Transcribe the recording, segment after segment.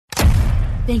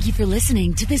Thank you for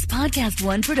listening to this Podcast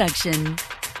One production.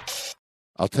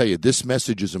 I'll tell you, this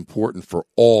message is important for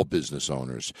all business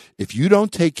owners. If you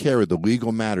don't take care of the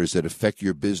legal matters that affect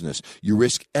your business, you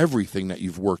risk everything that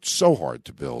you've worked so hard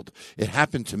to build. It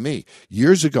happened to me.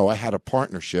 Years ago, I had a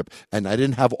partnership, and I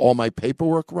didn't have all my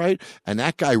paperwork right, and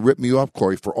that guy ripped me off,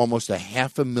 Corey, for almost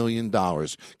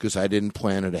 $500,000 because I didn't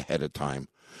plan it ahead of time.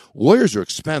 Lawyers are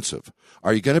expensive.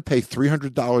 Are you going to pay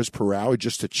 $300 per hour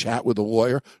just to chat with a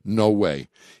lawyer? No way.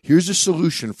 Here's a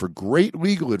solution for great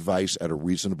legal advice at a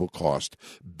reasonable cost.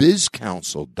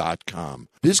 BizCounsel.com.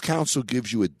 BizCounsel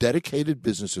gives you a dedicated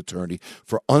business attorney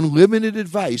for unlimited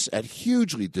advice at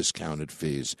hugely discounted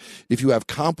fees. If you have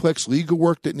complex legal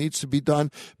work that needs to be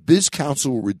done, BizCounsel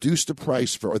will reduce the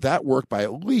price for that work by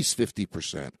at least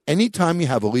 50%. Anytime you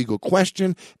have a legal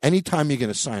question, anytime you're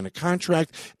going to sign a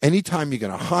contract, anytime you're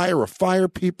going to hire or fire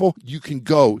people, you can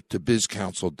go to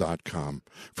BizCounsel.com.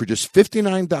 For just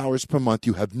 $59 per month,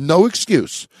 you have no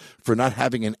excuse for not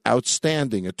having an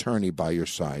outstanding attorney by your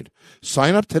side.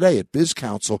 Sign up today at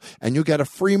BizCounsel and you'll get a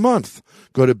free month.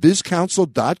 Go to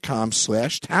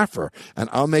BizCounsel.com/Taffer and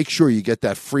I'll make sure you get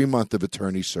that free month of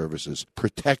attorney services.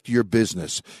 Protect your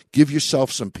business. Give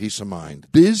yourself some peace of mind.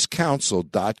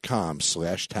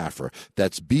 BizCounsel.com/Taffer.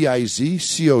 That's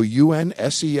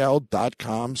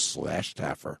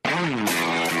BizCounsel.com/Taffer.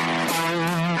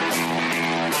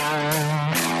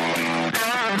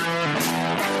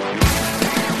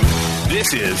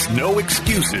 This is No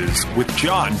Excuses with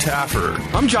John Taffer.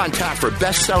 I'm John Taffer,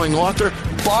 best-selling author,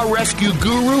 bar rescue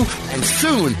guru, and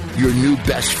soon your new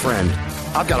best friend.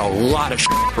 I've got a lot of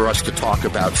shit for us to talk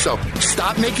about, so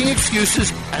stop making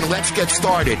excuses and let's get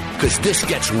started, because this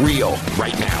gets real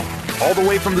right now. All the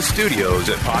way from the studios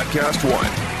at Podcast One,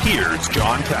 here's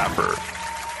John Taffer.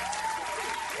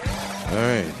 All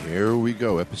right, here we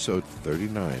go. Episode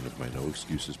 39 of my No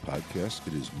Excuses podcast.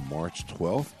 It is March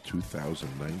 12th,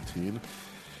 2019,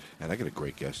 and I got a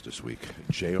great guest this week.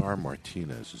 J.R.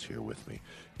 Martinez is here with me.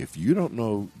 If you don't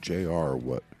know J.R.,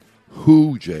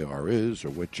 who J.R. is or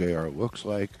what J.R. looks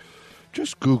like,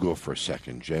 just Google for a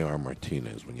second J.R.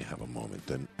 Martinez when you have a moment,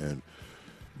 and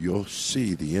you'll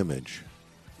see the image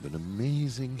of an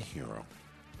amazing hero,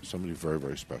 somebody very,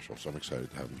 very special. So I'm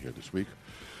excited to have him here this week.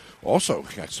 Also,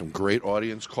 got some great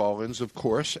audience call-ins, of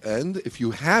course. And if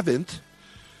you haven't,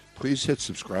 please hit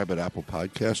subscribe at Apple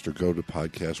Podcast or go to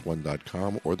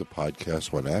podcastone.com or the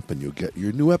Podcast One app, and you'll get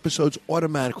your new episodes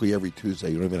automatically every Tuesday.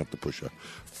 You don't even have to push a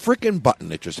freaking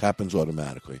button. It just happens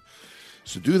automatically.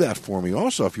 So do that for me.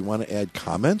 Also, if you want to add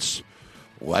comments,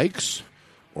 likes,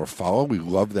 or follow, we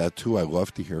love that too. I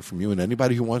love to hear from you. And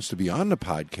anybody who wants to be on the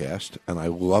podcast, and I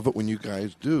love it when you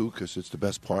guys do because it's the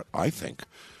best part, I think,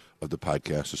 of the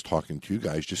podcast is talking to you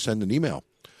guys. Just send an email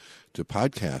to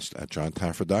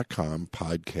podcast@johntaffer.com,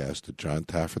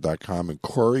 podcast@johntaffer.com, and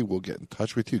Corey will get in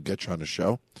touch with you, get you on the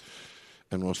show,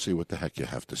 and we'll see what the heck you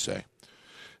have to say.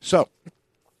 So,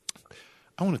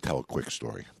 I want to tell a quick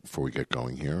story before we get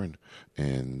going here,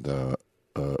 and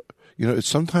you know,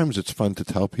 sometimes it's fun to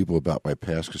tell people about my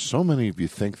past because so many of you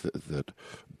think that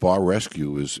bar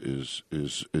rescue is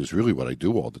really what I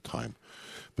do all the time.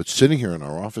 But sitting here in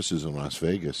our offices in Las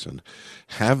Vegas and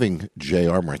having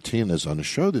J.R. Martinez on the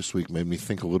show this week made me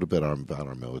think a little bit about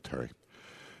our military.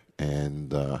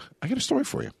 And I got a story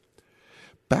for you.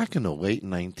 Back in the late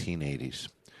 1980s,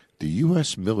 the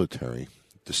U.S. military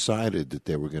decided that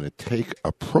they were going to take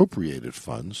appropriated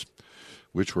funds,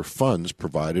 which were funds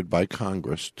provided by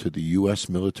Congress to the U.S.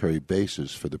 military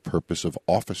bases for the purpose of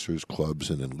officers' clubs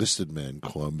and enlisted men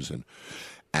clubs and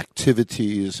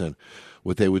activities and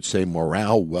what they would say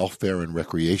morale, welfare, and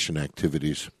recreation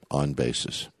activities on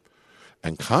bases.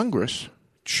 And Congress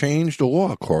changed the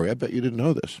law, Corey. I bet you didn't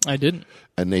know this. I didn't.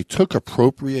 And they took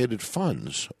appropriated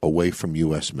funds away from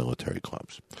U.S. military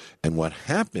clubs. And what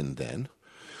happened then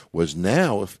was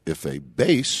now if a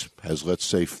base has, let's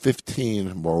say,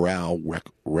 15 morale,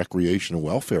 recreation, and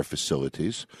welfare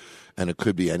facilities, and it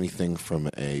could be anything from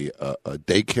a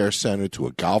daycare center to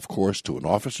a golf course to an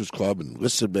officers club, an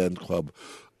enlisted men club,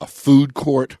 a food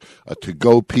court, a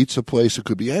to-go pizza place. It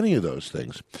could be any of those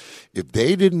things. If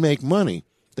they didn't make money,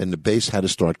 then the base had to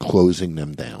start closing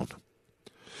them down.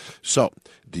 So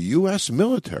the U.S.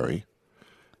 military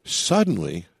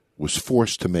suddenly was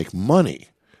forced to make money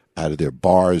out of their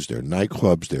bars, their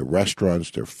nightclubs, their restaurants,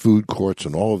 their food courts,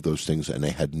 and all of those things, and they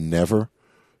had never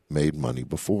made money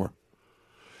before.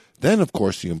 Then, of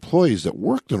course, the employees that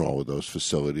worked in all of those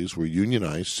facilities were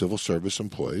unionized civil service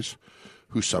employees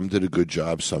who some did a good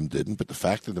job, some didn't. But the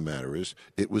fact of the matter is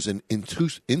it was an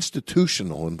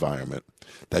institutional environment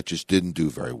that just didn't do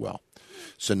very well.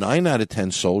 So 9 out of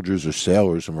 10 soldiers or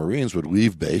sailors or Marines would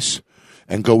leave base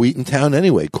and go eat in town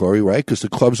anyway, Corey, right? Because the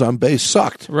clubs on base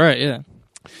sucked. Right, yeah.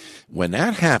 When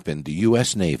that happened, the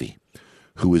U.S. Navy,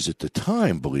 who was at the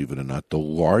time, believe it or not, the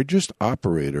largest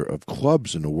operator of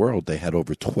clubs in the world, they had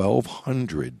over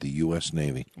 1,200, the U.S.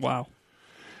 Navy, Wow.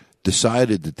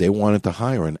 decided that they wanted to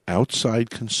hire an outside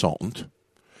consultant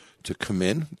to come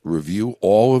in, review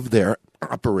all of their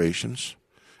operations,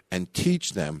 and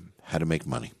teach them how to make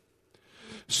money.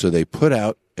 So they put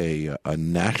out a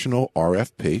national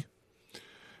RFP,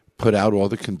 put out all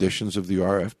the conditions of the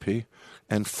RFP,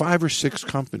 and 5 or 6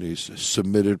 companies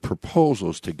submitted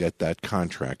proposals to get that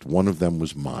contract. One of them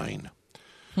was mine,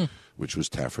 which was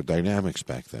Taffer Dynamics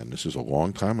back then. This is a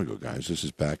long time ago, guys. This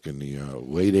is back in the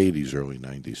late 80s, early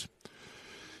 90s.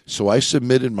 So I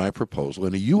submitted my proposal.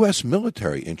 And the U.S.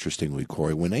 military, interestingly,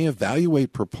 Corey, when they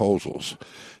evaluate proposals,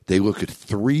 they look at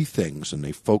 3 things, and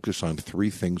they focus on 3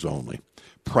 things only.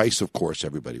 Price, of course,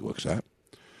 everybody looks at.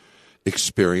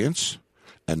 Experience.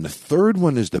 And the third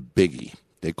one is the biggie.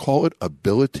 They call it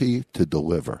ability to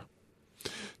deliver.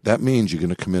 That means you're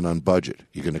going to come in on budget.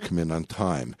 You're going to come in on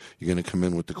time. You're going to come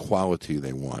in with the quality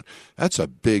they want. That's a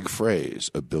big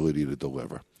phrase, ability to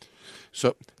deliver.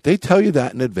 So they tell you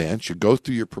that in advance. You go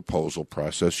through your proposal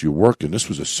process. You work, and this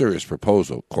was a serious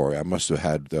proposal, Corey. I must have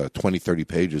had 20, 30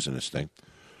 pages in this thing.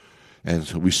 And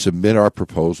so we submit our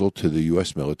proposal to the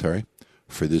U.S. military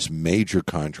for this major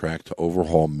contract to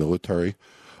overhaul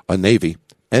Navy,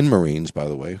 and Marines, by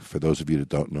the way. For those of you that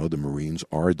don't know, the Marines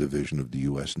are a division of the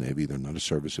U.S. Navy. They're not a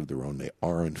service of their own. They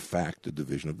are, in fact, a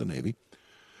division of the Navy.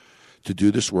 To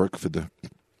do this work for the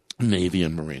Navy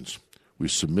and Marines. We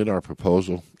submit our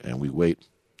proposal, and we wait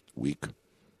week,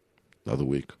 another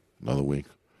week, another week.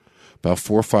 About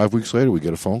 4 or 5 weeks later, we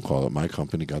get a phone call that my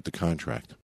company got the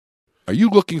contract. Are you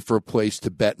looking for a place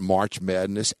to bet March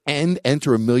Madness and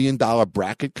enter $1 million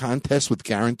bracket contest with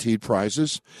guaranteed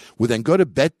prizes? Well, then go to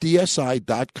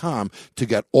BetDSI.com to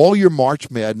get all your March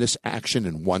Madness action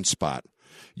in one spot.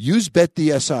 Use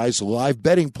BetDSI's live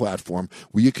betting platform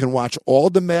where you can watch all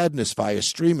the madness via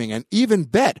streaming and even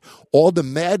bet all the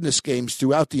madness games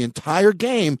throughout the entire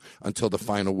game until the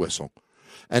final whistle.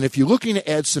 And if you're looking to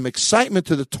add some excitement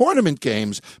to the tournament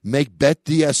games, make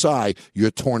BetDSI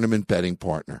your tournament betting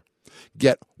partner.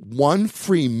 Get one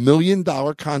free $1 million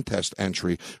contest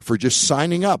entry for just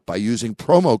signing up by using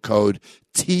promo code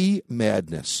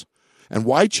TMadness. And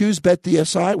why choose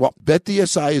BetDSI? Well,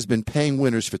 BetDSI has been paying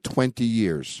winners for 20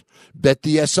 years.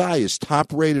 BetDSI is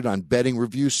top rated on betting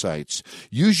review sites.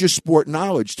 Use your sport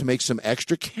knowledge to make some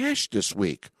extra cash this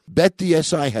week.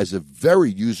 BetDSI has a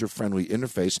very user-friendly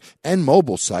interface and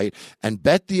mobile site, and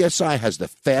BetDSI has the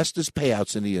fastest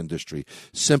payouts in the industry.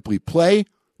 Simply play,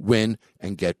 win,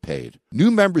 and get paid. New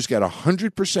members get a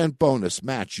 100% bonus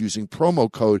match using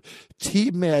promo code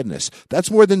TMadness.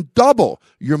 That's more than double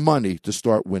your money to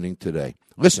start winning today.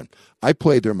 Listen, I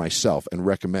play there myself and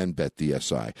recommend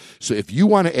BetDSI. So if you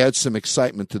want to add some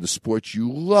excitement to the sports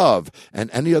you love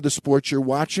and any other sports you're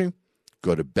watching,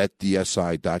 go to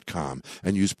BetDSI.com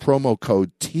and use promo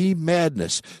code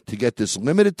TMadness to get this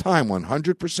limited time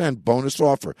 100% bonus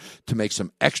offer to make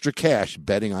some extra cash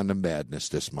betting on the madness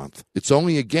this month. It's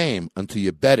only a game until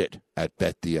you bet it at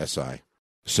BetDSI.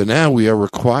 So now we are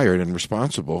required and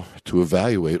responsible to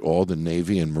evaluate all the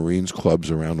Navy and Marines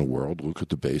clubs around the world, look at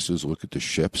the bases, look at the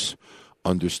ships,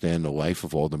 understand the life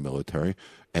of all the military,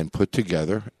 and put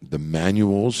together the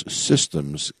manuals,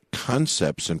 systems,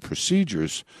 concepts, and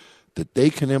procedures that they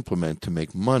can implement to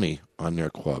make money on their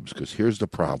clubs. Because here's the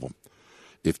problem.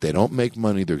 If they don't make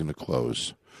money, they're going to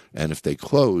close. And if they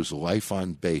close, life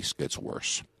on base gets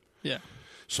worse. Yeah.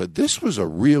 So this was a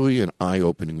really an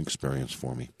eye-opening experience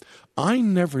for me. I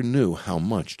never knew how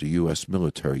much the U.S.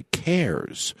 military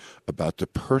cares about the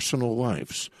personal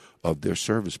lives of their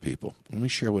service people. Let me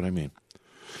share what I mean.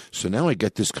 So now I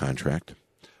get this contract.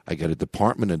 I get a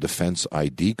Department of Defense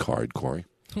ID card, Corey.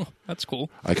 Oh, that's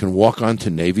cool. I can walk onto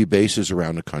Navy bases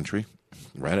around the country,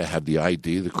 right? I have the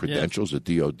ID, the credentials, the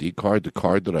DOD card. The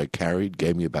card that I carried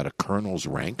gave me about a colonel's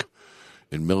rank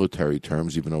in military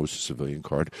terms, even though it was a civilian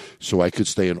card. So I could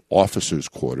stay in officers'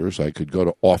 quarters. I could go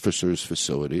to officers'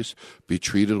 facilities, be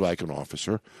treated like an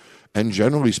officer, and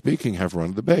generally speaking, have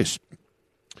run the base.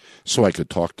 So I could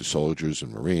talk to soldiers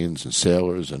and Marines and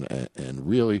sailors and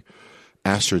really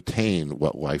ascertain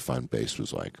what life on base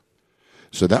was like.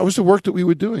 So that was the work that we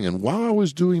were doing. And while I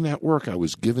was doing that work, I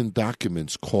was given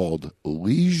documents called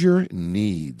leisure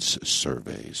needs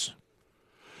surveys.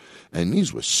 And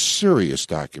these were serious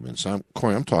documents.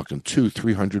 Corey, I'm talking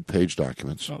 200-300-page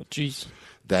documents. Oh, geez.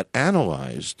 That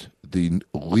analyzed the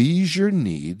leisure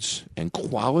needs and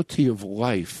quality of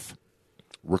life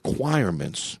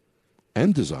requirements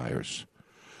and desires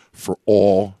for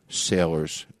all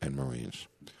sailors and Marines.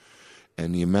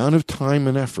 And the amount of time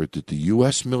and effort that the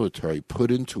U.S. military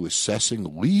put into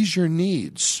assessing leisure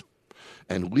needs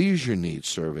and leisure needs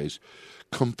surveys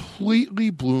completely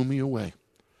blew me away.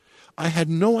 I had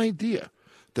no idea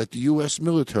that the U.S.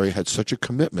 military had such a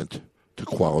commitment to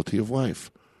quality of life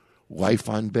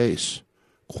on base,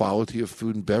 quality of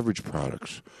food and beverage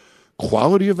products,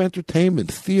 quality of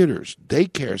entertainment, theaters,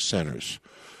 daycare centers,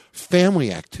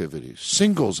 family activities,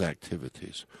 singles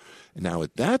activities. Now,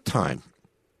 at that time,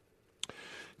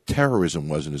 terrorism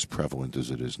wasn't as prevalent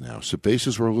as it is now. So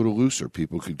bases were a little looser.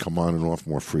 People could come on and off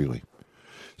more freely.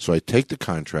 So I take the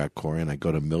contract, Corey, and I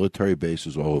go to military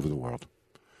bases all over the world.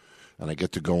 And I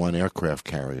get to go on aircraft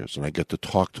carriers, and I get to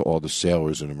talk to all the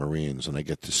sailors and the Marines, and I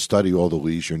get to study all the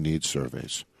leisure needs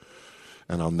surveys.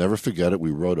 And I'll never forget it.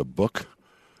 We wrote a book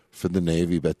for the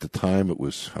Navy. But at the time, it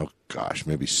was,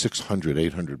 maybe 600,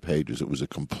 800 pages. It was a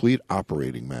complete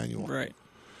operating manual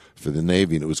for the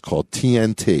Navy, and it was called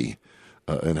TNT.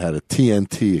 And had a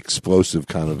TNT explosive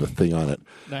kind of a thing on it.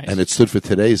 Nice. And it stood for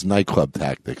today's nightclub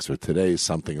tactics or today's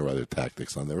something or other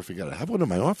tactics. I'll never forget it. I have one in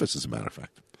my office, as a matter of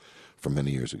fact, from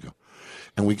many years ago.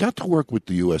 And we got to work with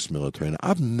the U.S. military. And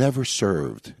I've never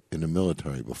served in the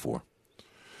military before.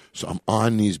 So I'm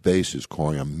on these bases,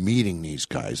 Corey. I'm meeting these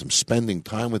guys. I'm spending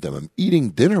time with them. I'm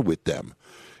eating dinner with them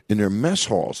in their mess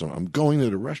halls. I'm going to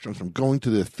the restaurants. I'm going to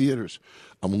their theaters.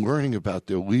 I'm learning about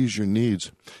their leisure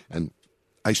needs. And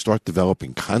I start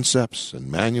developing concepts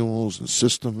and manuals and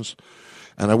systems.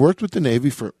 And I worked with the Navy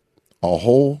for a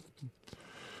whole,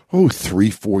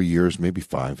 3-4 years, maybe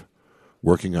 5,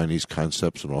 working on these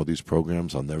concepts and all these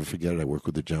programs. I'll never forget it. I worked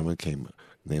with a gentleman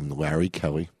named Larry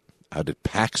Kelly out at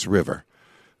Pax River,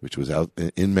 which was out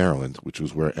in Maryland, which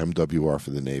was where MWR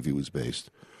for the Navy was based.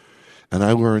 And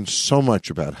I learned so much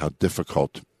about how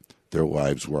difficult their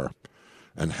lives were,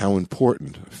 and how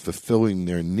important fulfilling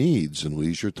their needs in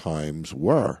leisure times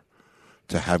were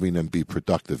to having them be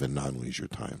productive in non-leisure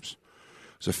times.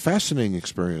 It's a fascinating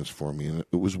experience for me, and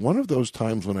it was one of those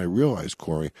times when I realized,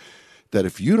 Corey, that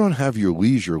if you don't have your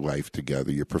leisure life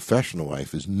together, your professional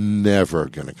life is never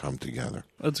going to come together.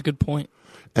 That's a good point.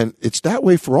 And it's that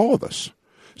way for all of us.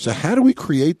 So how do we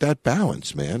create that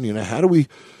balance, man? How do we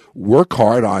work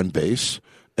hard on base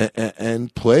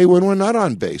and play when we're not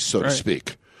on base, so to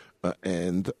speak?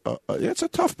 It's a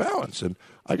tough balance, and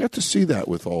I got to see that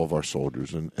with all of our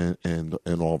soldiers and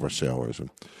all of our sailors, and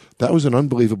that was an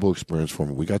unbelievable experience for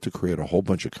me. We got to create a whole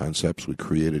bunch of concepts. We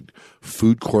created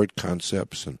food court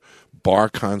concepts and bar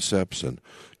concepts and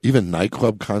even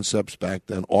nightclub concepts back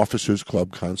then, officers'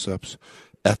 club concepts,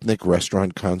 ethnic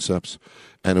restaurant concepts,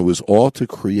 and it was all to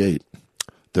create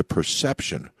the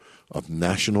perception of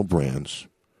national brands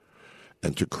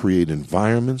and to create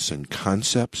environments and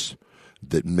concepts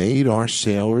that made our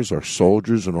sailors, our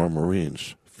soldiers, and our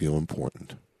Marines feel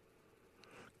important.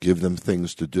 Give them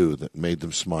things to do that made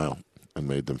them smile and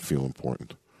made them feel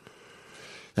important.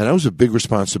 And that was a big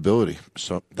responsibility.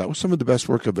 So that was some of the best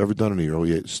work I've ever done in the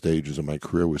early stages of my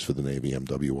career was for the Navy,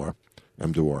 MWR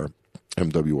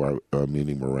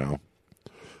meaning morale,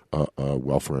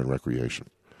 welfare, and recreation.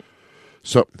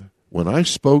 So when I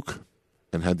spoke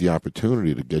and had the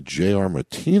opportunity to get J.R.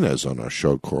 Martinez on our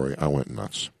show, Corey, I went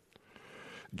nuts.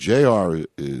 J.R.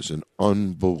 is an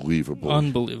unbelievable,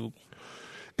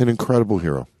 an incredible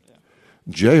hero. Yeah.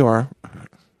 J.R.,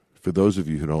 for those of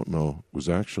you who don't know, was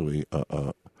actually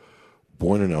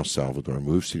born in El Salvador,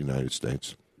 moves to the United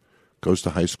States, goes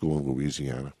to high school in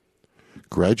Louisiana,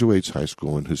 graduates high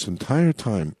school, and his entire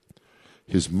time,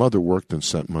 his mother worked and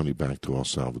sent money back to El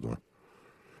Salvador.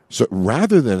 So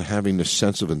rather than having this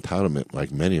sense of entitlement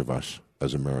like many of us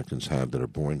as Americans have that are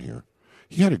born here,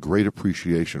 he had a great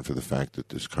appreciation for the fact that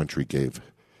this country gave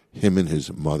him and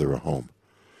his mother a home.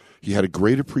 He had a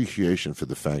great appreciation for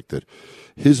the fact that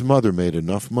his mother made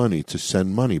enough money to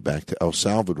send money back to El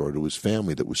Salvador to his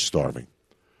family that was starving.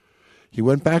 He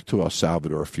went back to El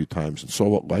Salvador a few times and saw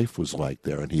what life was like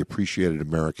there, and he appreciated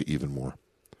America even more.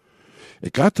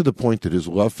 It got to the point that his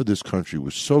love for this country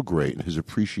was so great and his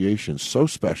appreciation so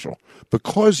special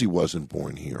because he wasn't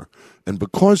born here and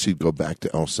because he'd go back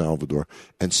to El Salvador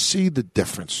and see the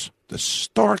difference, the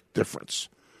stark difference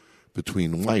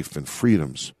between life and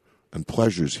freedoms and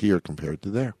pleasures here compared to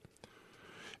there.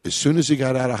 As soon as he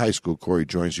got out of high school, Corey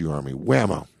joins the Army.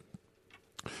 Whammo.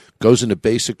 Goes into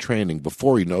basic training.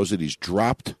 Before he knows it, he's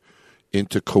dropped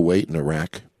into Kuwait and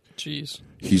Iraq. Jeez.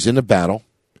 He's in a battle.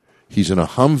 He's in a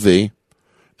Humvee,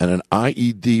 and an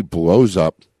IED blows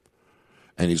up,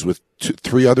 and he's with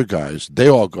 3 other guys. They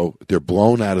all go, they're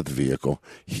blown out of the vehicle.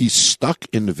 He's stuck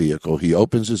in the vehicle. He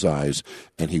opens his eyes,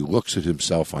 and he looks at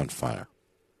himself on fire.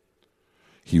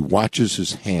 He watches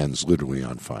his hands literally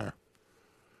on fire.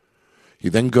 He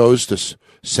then goes to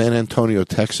San Antonio,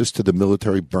 Texas, to the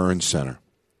Military Burn Center.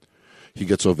 He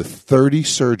gets over 30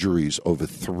 surgeries over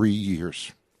 3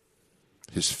 years.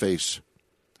 His face,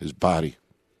 his body,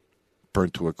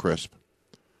 burnt to a crisp.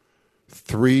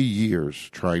 3 years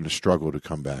trying to struggle to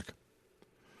come back.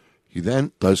 He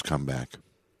then does come back,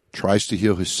 tries to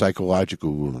heal his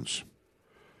psychological wounds,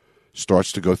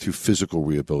 starts to go through physical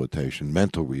rehabilitation,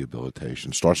 mental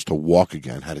rehabilitation, starts to walk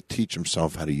again, how to teach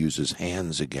himself how to use his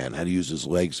hands again, how to use his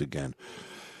legs again.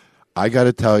 I got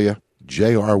to tell you,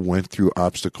 JR went through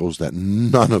obstacles that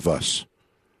none of us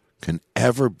can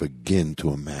ever begin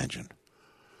to imagine.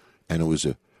 And it was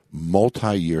a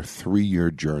multi-year,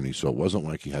 3-year journey, so it wasn't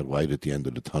like he had light at the end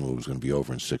of the tunnel. It was going to be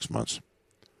over in 6 months.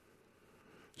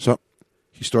 So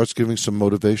he starts giving some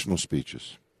motivational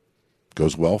speeches.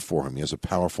 Goes well for him. He has a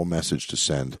powerful message to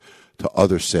send to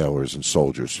other sailors and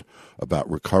soldiers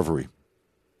about recovery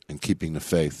and keeping the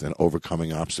faith and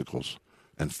overcoming obstacles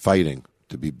and fighting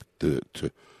to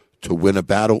win a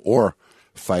battle or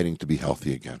fighting to be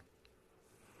healthy again.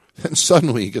 Then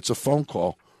suddenly he gets a phone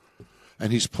call,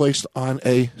 and he's placed on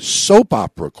a soap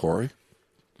opera, Corey,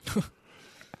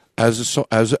 as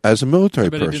a military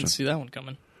person. I didn't see that one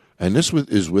coming. And this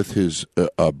is with his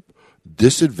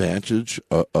disadvantage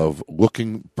of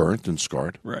looking burnt and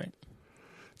scarred. Right.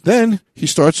 Then he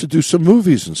starts to do some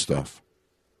movies and stuff.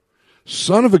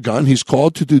 Son of a gun, he's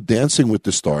called to do Dancing with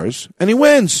the Stars, and he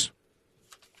wins.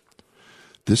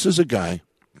 This is a guy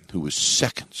who was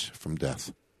seconds from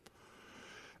death.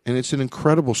 And it's an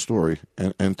incredible story.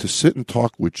 And to sit and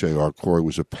talk with J.R. Corey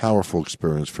was a powerful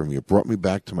experience for me. It brought me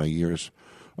back to my years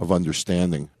of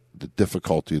understanding the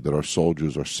difficulty that our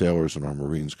soldiers, our sailors, and our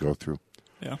Marines go through.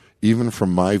 Yeah. Even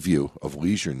from my view of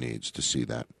leisure needs to see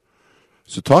that.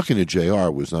 So talking to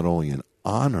J.R. was not only an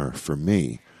honor for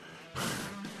me.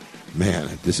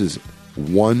 Man, this is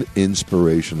one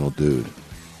inspirational dude.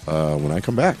 When I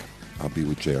come back, I'll be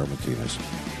with J.R. Martinez.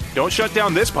 Don't shut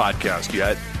down this podcast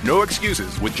yet. No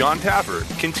Excuses with John Taffer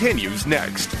continues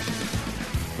next.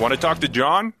 Want to talk to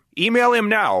John? Email him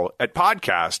now at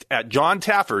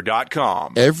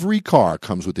podcast@johntaffer.com. Every car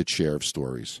comes with its share of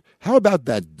stories. How about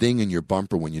that ding in your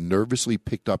bumper when you nervously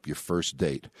picked up your first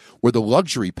date? Or the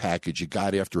luxury package you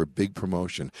got after a big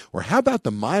promotion? Or how about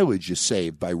the mileage you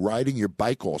saved by riding your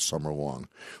bike all summer long?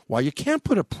 While you can't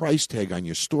put a price tag on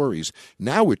your stories,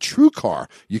 now with TrueCar,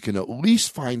 you can at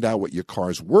least find out what your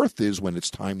car's worth is when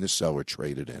it's time to sell or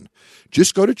trade it in.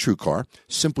 Just go to TrueCar,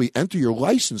 simply enter your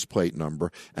license plate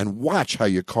number, and watch how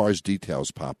your car's details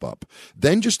pop up.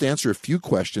 Then just answer a few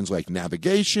questions like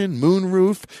navigation,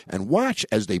 moonroof, and watch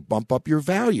as they bump up your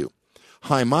value.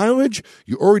 High mileage,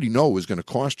 you already know it was going to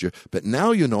cost you, but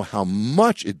now you know how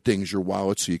much it dings your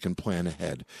wallet so you can plan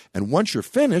ahead. And once you're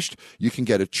finished, you can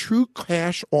get a true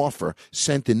cash offer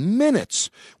sent in minutes,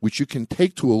 which you can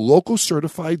take to a local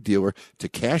certified dealer to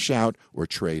cash out or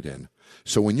trade in.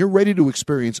 So when you're ready to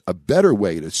experience a better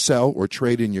way to sell or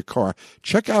trade in your car,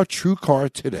 check out TrueCar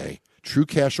today. True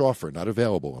cash offer, not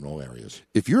available in all areas.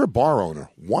 If you're a bar owner,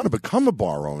 want to become a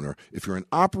bar owner, if you're an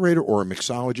operator or a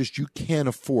mixologist, you can't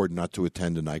afford not to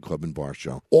attend a nightclub and bar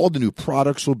show. All the new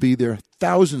products will be there,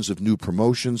 thousands of new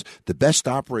promotions, the best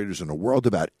operators in the world,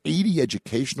 about 80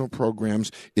 educational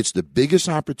programs. It's the biggest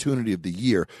opportunity of the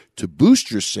year to boost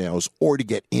your sales or to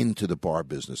get into the bar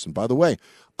business. And by the way,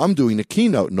 I'm doing the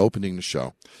keynote and opening the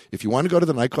show. If you want to go to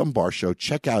the nightclub and bar show,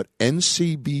 check out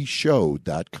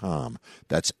ncbshow.com.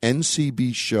 That's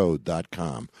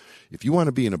ncbshow.com. If you want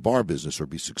to be in a bar business or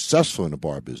be successful in a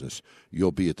bar business,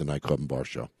 you'll be at the nightclub and bar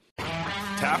show.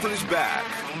 Taffer's back.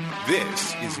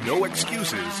 This is No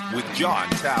Excuses with John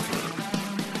Taffer.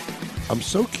 I'm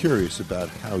so curious about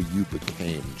how you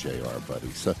became JR, buddy.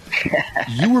 So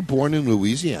you were born in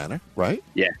Louisiana, right?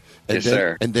 Yeah. And yes,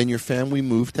 sir. And then your family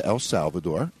moved to El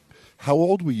Salvador. How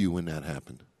old were you when that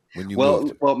happened? When you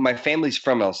moved? Well, my family's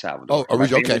from El Salvador. Oh,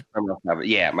 okay. From El Salvador.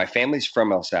 Yeah, my family's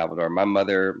from El Salvador. My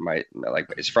mother,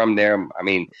 is from there. I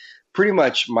mean, pretty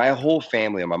much my whole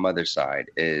family on my mother's side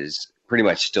is pretty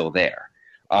much still there.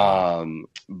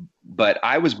 But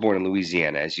I was born in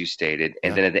Louisiana, as you stated,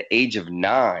 and then at the age of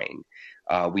 9,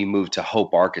 we moved to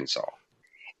Hope, Arkansas,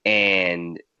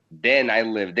 and then I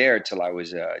lived there till I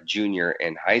was a junior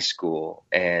in high school.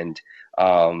 And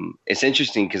it's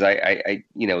interesting because I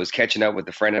was catching up with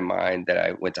a friend of mine that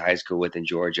I went to high school with in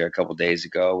Georgia a couple days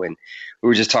ago, and we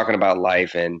were just talking about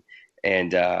life, and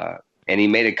he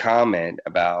made a comment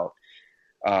about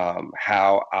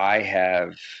how I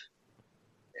have.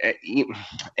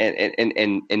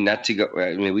 And not to go,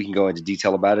 I mean, we can go into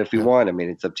detail about it if we want. I mean,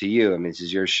 it's up to you. I mean, this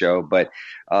is your show, but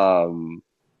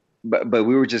but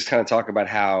we were just kind of talking about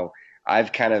how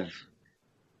I've kind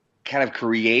of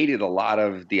created a lot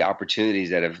of the opportunities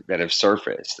that have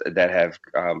surfaced, that have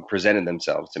presented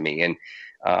themselves to me. And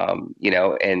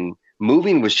and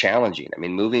moving was challenging. I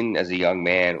mean, moving as a young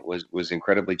man was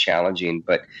incredibly challenging.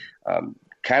 But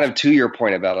kind of to your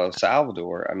point about El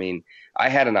Salvador, I mean, I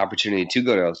had an opportunity to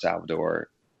go to El Salvador,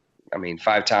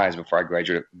 5 times before I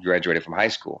graduated from high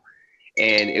school.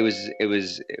 And it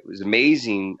was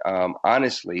amazing,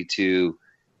 honestly, to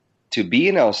be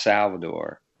in El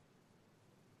Salvador.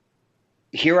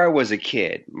 Here I was a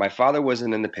kid. My father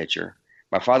wasn't in the picture.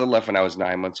 My father left when I was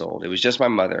 9 months old. It was just my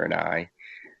mother and I.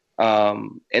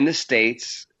 In the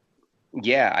States,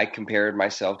 yeah, I compared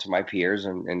myself to my peers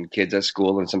and kids at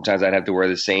school, and sometimes I'd have to wear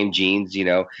the same jeans.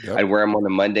 Yep. I'd wear them on a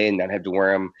Monday, and I'd have to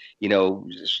wear them,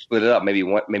 split it up, maybe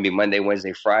Monday,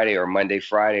 Wednesday, Friday, or Monday,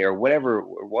 Friday, or whatever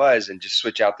it was, and just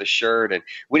switch out the shirt. And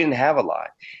we didn't have a lot.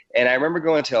 And I remember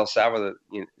going to El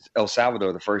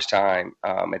Salvador the first time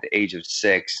at the age of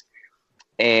 6,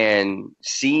 and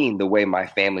seeing the way my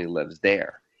family lives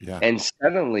there. Yeah. And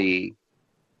suddenly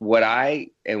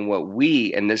what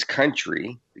we in this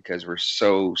country, because we're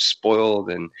so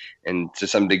spoiled and to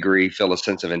some degree feel a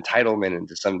sense of entitlement, and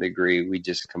to some degree we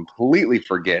just completely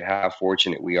forget how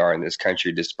fortunate we are in this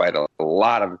country, despite a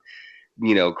lot of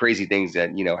crazy things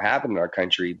that happen in our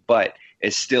country. But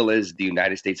it still is the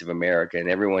United States of America, and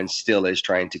everyone still is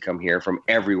trying to come here from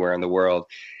everywhere in the world.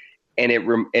 And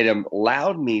it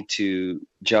allowed me to,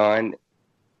 John,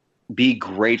 be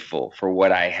grateful for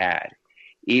what I had,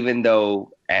 even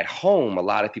though at home a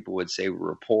lot of people would say we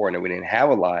were poor and we didn't have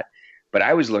a lot. But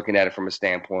I was looking at it from a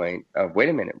standpoint of, wait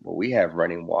a minute, well, we have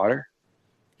running water.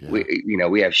 Yeah.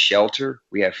 We have shelter,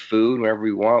 we have food whenever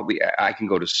we want. I can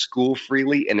go to school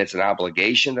freely, and it's an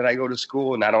obligation that I go to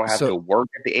school, and I don't have to work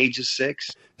at the age of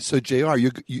 6. So, JR,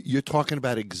 you're talking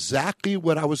about exactly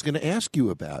what I was going to ask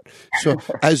you about. So,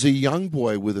 as a young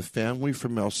boy with a family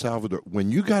from El Salvador,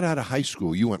 when you got out of high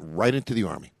school, you went right into the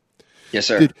Army. Yes,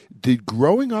 sir. Did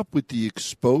growing up with the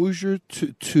exposure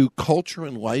to culture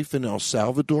and life in El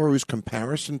Salvador is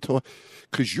comparison to,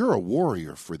 because you're a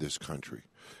warrior for this country.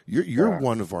 You're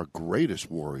one of our greatest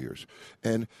warriors,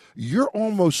 and you're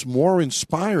almost more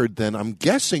inspired than, I'm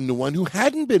guessing, the one who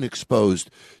hadn't been exposed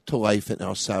to life in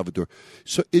El Salvador.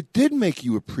 So it did make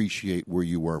you appreciate where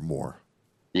you were more.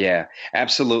 Yeah,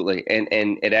 absolutely. And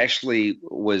it actually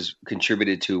was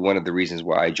contributed to one of the reasons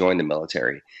why I joined the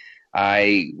military.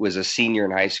 I was a senior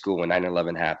in high school when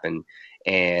 9/11 happened.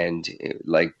 And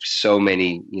like so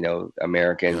many,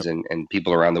 Americans and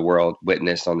people around the world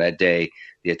witnessed on that day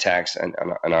the attacks on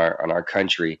our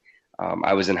country.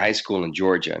 I was in high school in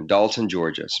Georgia, in Dalton,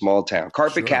 Georgia, small town,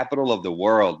 carpet capital of the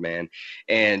world, man.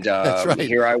 And that's right.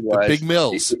 Here I was, the big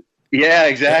mills. Yeah,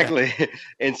 exactly. Yeah.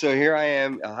 And so here I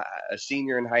am, a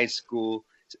senior in high school,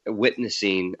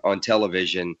 witnessing on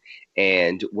television.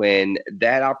 And when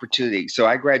that opportunity, so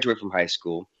I graduated from high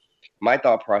school. My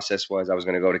thought process was I was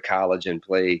going to go to college and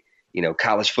play,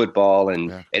 college football.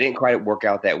 And it didn't quite work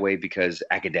out that way because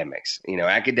academics.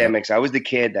 I was the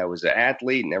kid that was an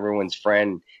athlete and everyone's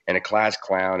friend and a class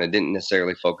clown, and didn't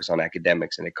necessarily focus on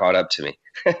academics. And it caught up to me.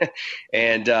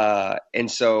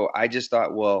 And so I just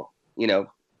thought, well,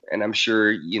 and I'm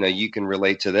sure, you can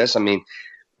relate to this.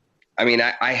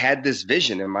 I had this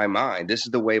vision in my mind. This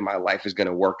is the way my life is going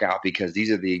to work out, because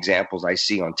these are the examples I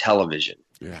see on television.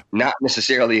 Yeah. Not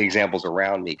necessarily examples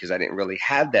around me, because I didn't really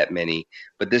have that many,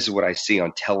 but this is what I see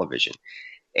on television.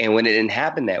 And when it didn't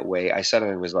happen that way, I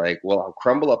suddenly was like, well, I'll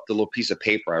crumble up the little piece of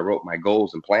paper I wrote my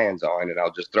goals and plans on, and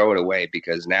I'll just throw it away,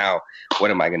 because now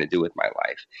what am I going to do with my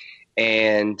life?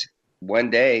 And one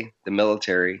day the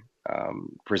military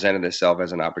presented itself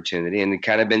as an opportunity, and it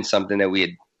kind of been something that we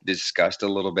had discussed a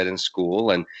little bit in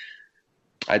school. And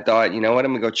I thought, you know what,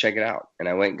 I'm going to go check it out. And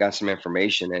I went and got some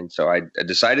information. And so I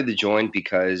decided to join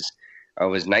because I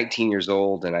was 19 years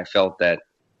old, and I felt that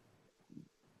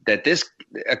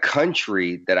a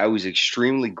country that I was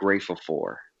extremely grateful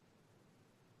for,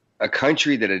 a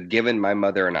country that had given my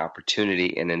mother an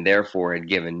opportunity and then therefore had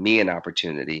given me an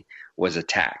opportunity, was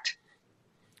attacked.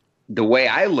 The way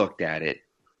I looked at it,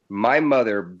 my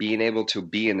mother being able to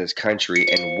be in this country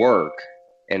and work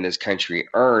in this country,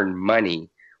 earn money,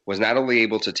 was not only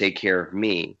able to take care of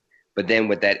me, but then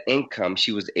with that income,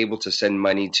 she was able to send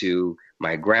money to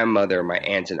my grandmother, my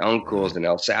aunts and uncles in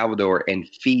El Salvador, and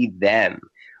feed them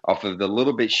off of the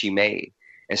little bit she made.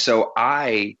 And so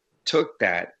I took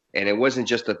that, and it wasn't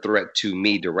just a threat to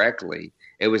me directly.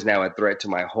 it was now a threat to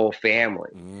my whole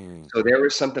family. So there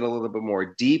was something a little bit more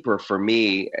deeper for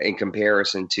me in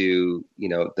comparison to,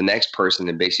 the next person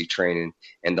in basic training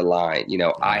and the line.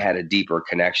 I had a deeper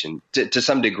connection to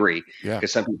some degree,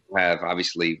 because some people have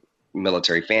obviously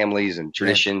military families and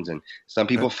traditions, and some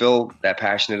people feel that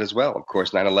passionate as well. Of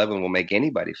course, 9/11 will make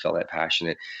anybody feel that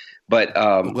passionate, but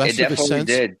it definitely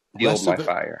did fuel my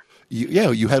fire.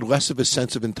 You had less of a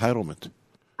sense of entitlement.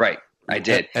 Right, I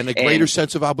did. And a greater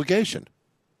sense of obligation.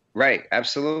 Right,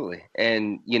 absolutely.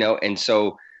 And, and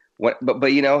so, but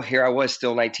here I was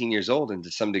still 19 years old, and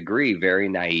to some degree, very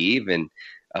naive and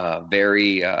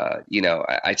very,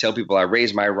 I tell people I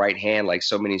raised my right hand like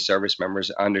so many service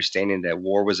members, understanding that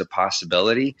war was a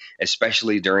possibility,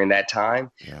 especially during that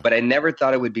time. Yeah. But I never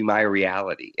thought it would be my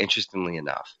reality, interestingly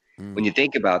enough. When you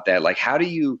think about that, like how do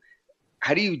you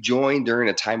join during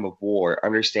a time of war,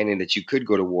 understanding that you could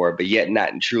go to war, but yet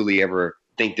not truly ever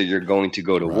think that you're going to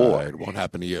go to war? It won't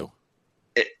happen to you.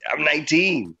 I'm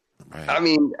 19. Right. I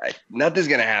mean, nothing's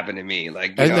going to happen to me.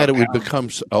 Like, and that it would become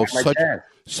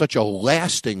such a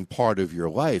lasting part of your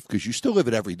life, because you still live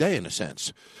it every day in a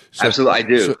sense. So, absolutely, I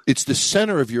do. So it's the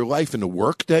center of your life and the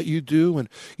work that you do. And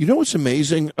what's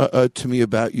amazing to me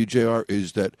about you, JR,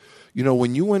 is that,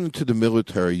 when you went into the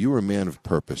military, you were a man of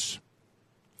purpose.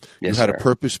 Yes, you had sir. a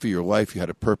purpose for your life. You had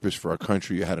a purpose for our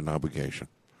country. You had an obligation.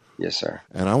 Yes, sir.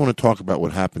 And I want to talk about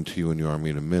what happened to you in the Army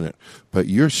in a minute. But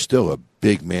you're still a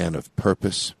big man of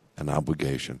purpose and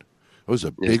obligation. Those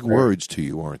are big words to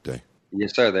you, aren't they?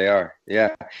 Yes, sir, they are.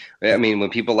 Yeah. I mean,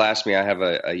 when people ask me, I have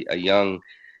a young,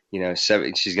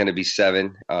 she's going to be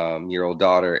 7-year-old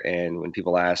daughter. And when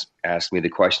people ask me the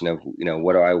question of,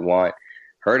 what do I want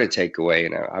her to take away?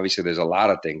 And obviously there's a lot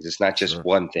of things. It's not just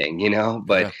one thing,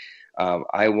 but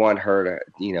I want her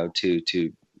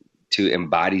to, to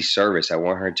embody service. I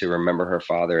want her to remember her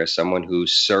father as someone who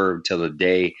served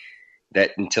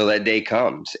until that day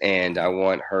comes. And I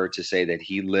want her to say that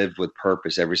he lived with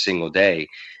purpose every single day.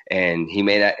 And he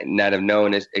may not have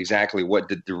known exactly what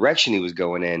the direction he was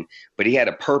going in, but he had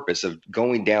a purpose of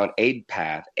going down a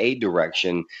path, a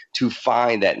direction to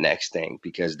find that next thing,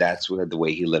 because that's the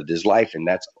way he lived his life. And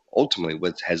that's ultimately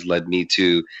what has led me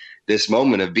to this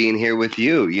moment of being here with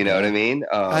you. You know what I mean?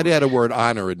 I'd add a word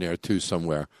honor in there too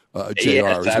somewhere. JR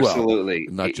yes, as absolutely.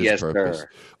 well. Not just purpose. Sir.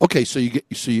 Okay, so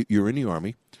you're in the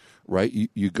Army, right?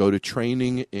 You go to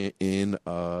training in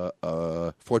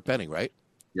Fort Benning, right?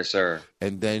 Yes, sir.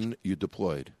 And then you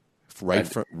deployed right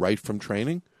from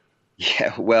training?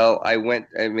 Yeah, well, I went.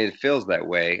 I mean, it feels that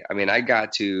way. I mean, I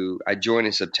joined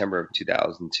in September of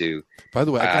 2002. By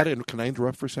the way, can I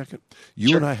interrupt for a second?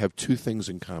 You and I have two things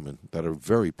in common that are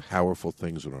very powerful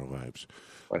things in our lives.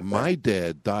 My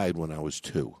dad died when I was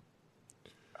 2.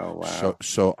 Oh, wow.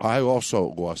 So I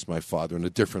also lost my father in a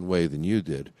different way than you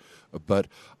did. But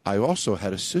I also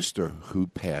had a sister who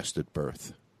passed at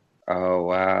birth. Oh,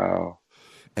 wow.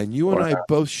 And you and I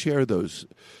both share those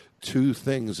two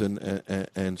things,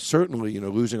 and certainly,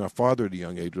 losing our father at a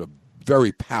young age was a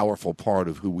very powerful part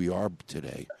of who we are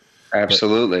today.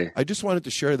 Absolutely. But I just wanted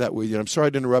to share that with you. I'm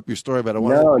sorry to interrupt your story, but I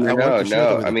wanted to share that with you.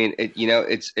 I mean,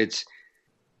 it's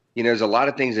there's a lot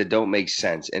of things that don't make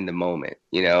sense in the moment,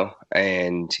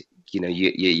 and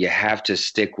you have to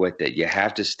stick with it. You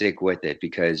have to stick with it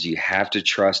because you have to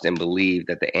trust and believe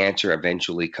that the answer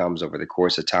eventually comes over the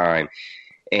course of time.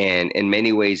 And in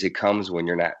many ways, it comes when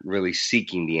you're not really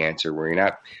seeking the answer, where you're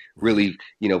not really,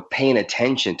 paying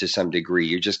attention to some degree.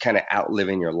 You're just kind of out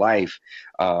living your life.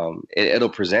 It'll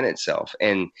present itself.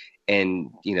 And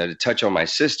to touch on my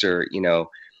sister,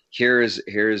 here's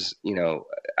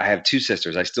I have 2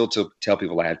 sisters. I still tell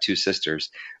people I have 2 sisters.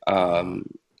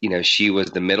 She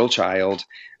was the middle child,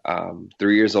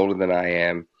 3 years older than I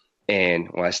am. And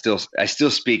I still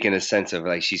speak in a sense of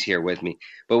like she's here with me.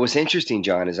 But what's interesting,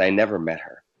 John, is I never met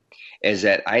her.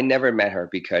 I never met her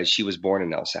because she was born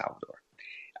in El Salvador.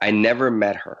 I never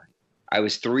met her. I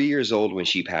was 3 years old when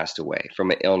she passed away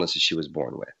from an illness that she was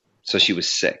born with. So she was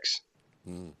 6.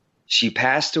 She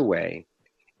passed away.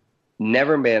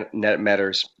 Never met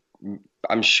her.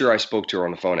 I'm sure I spoke to her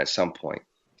on the phone at some point.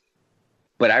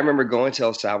 But I remember going to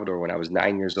El Salvador when I was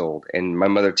 9 years old, and my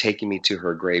mother taking me to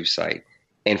her gravesite.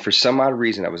 And for some odd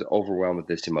reason, I was overwhelmed with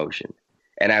this emotion.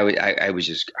 And I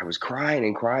was crying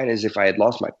and crying as if I had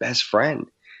lost my best friend.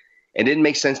 It didn't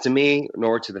make sense to me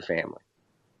nor to the family.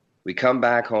 We come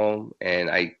back home,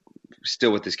 and I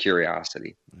still with this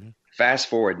curiosity. Mm-hmm. Fast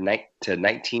forward to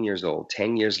 19 years old,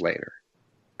 10 years later,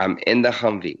 I'm in the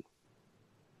Humvee.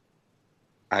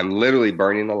 I'm literally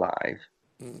burning alive.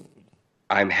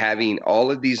 I'm having all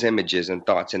of these images and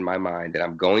thoughts in my mind that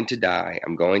I'm going to die.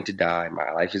 I'm going to die.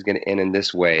 My life is going to end in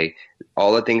this way.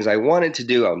 All the things I wanted to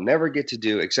do, I'll never get to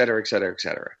do, et cetera, et cetera, et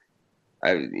cetera.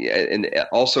 And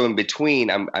also in between,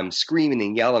 I'm screaming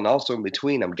and yelling. Also in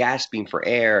between, I'm gasping for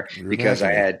air because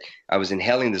I was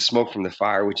inhaling the smoke from the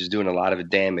fire, which is doing a lot of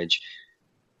damage.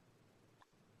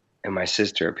 And my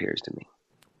sister appears to me.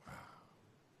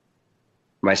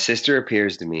 My sister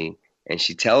appears to me, and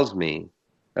she tells me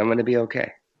I'm going to be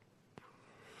okay.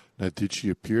 Now, did she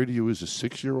appear to you as a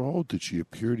 6-year-old? Did she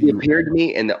appear to you? She appeared to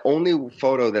me in the only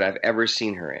photo that I've ever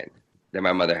seen her in that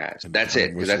my mother has. That's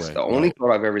it, because that's the only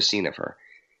photo I've ever seen of her.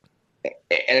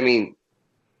 And I mean,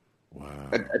 wow.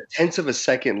 a tenth of a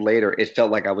second later, it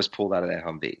felt like I was pulled out of that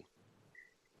Humvee.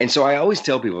 And so I always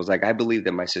tell people, it's like, I believe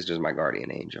that my sister's my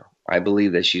guardian angel. I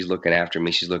believe that she's looking after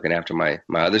me. She's looking after my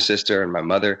other sister and my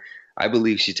mother. I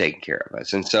believe she's taking care of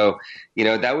us. And so,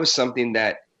 that was something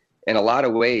that in a lot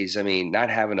of ways, I mean, not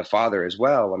having a father as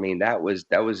well, I mean, that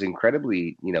was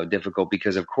incredibly, difficult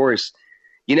because, of course,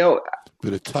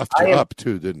 But it toughed you up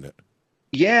too, didn't it?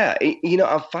 Yeah.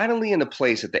 I'm finally in a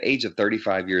place at the age of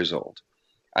 35 years old.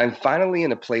 I'm finally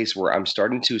in a place where I'm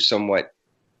starting to somewhat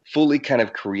fully kind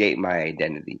of create my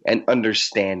identity and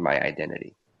understand my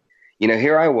identity.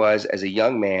 Here I was as a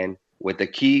young man with the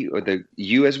key, or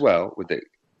you as well, with the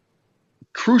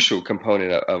crucial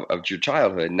component of your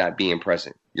childhood not being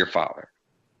present, your father.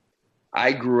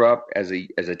 I grew up as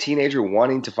a teenager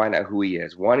wanting to find out who he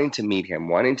is, wanting to meet him,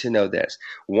 wanting to know this,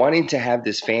 wanting to have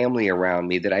this family around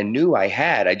me that I knew I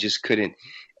had. I just couldn't,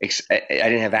 I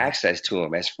didn't have access to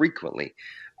him as frequently.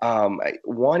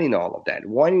 Wanting all of that,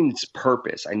 wanting its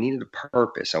purpose. I needed a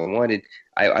purpose.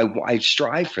 I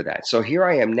strive for that. So here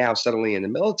I am now suddenly in the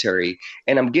military,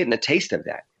 and I'm getting a taste of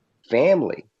that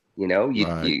family. You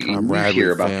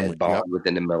hear about that bond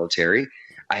within the military.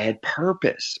 I had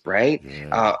purpose, right?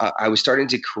 Yeah. I was starting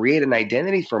to create an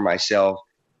identity for myself,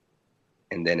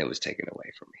 and then it was taken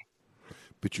away from me.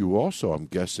 But you also, I'm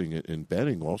guessing, in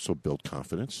Benning, also built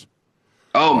confidence.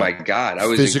 Oh my God! I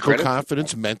was physical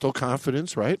confidence, mental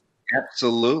confidence, right?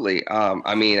 Absolutely.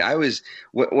 I mean, I was.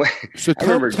 So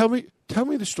tell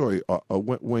me the story.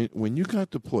 When you got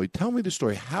deployed, tell me the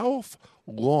story. How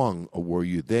long were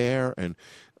you there? And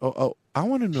I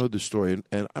want to know the story,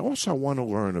 and I also want to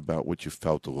learn about what you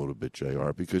felt a little bit,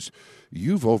 JR, because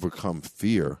you've overcome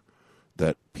fear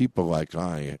that people like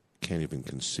I can't even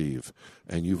conceive,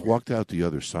 and you've walked out the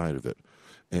other side of it.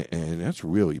 And that's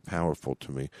really powerful to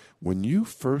me. When you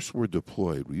first were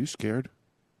deployed, were you scared?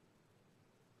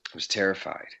 I was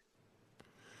terrified.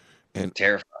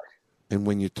 Terrified. And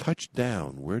when you touched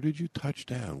down, where did you touch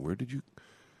down?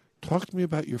 Talk to me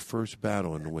about your first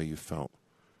battle and the way you felt.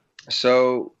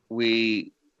 So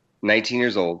 19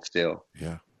 years old still.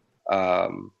 Yeah. I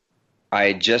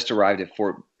had just arrived at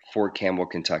Fort Campbell,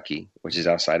 Kentucky, which is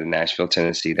outside of Nashville,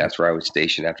 Tennessee. That's where I was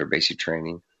stationed after basic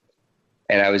training.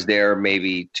 And I was there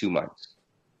maybe 2 months.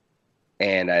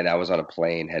 And I was on a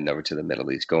plane heading over to the Middle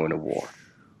East, going to war.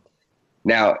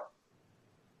 Now,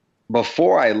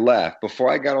 before I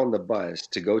got on the bus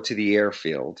to go to the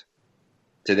airfield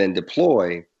to then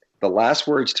deploy, the last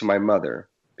words to my mother,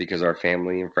 because our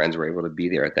family and friends were able to be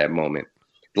there at that moment,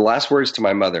 the last words to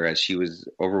my mother as she was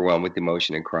overwhelmed with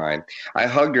emotion and crying, I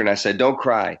hugged her and I said, "Don't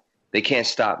cry. They can't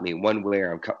stop me. One way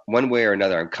or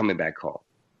another, I'm coming back home."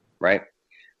 Right?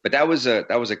 But that was a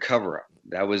cover up.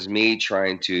 That was me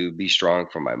trying to be strong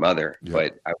for my mother,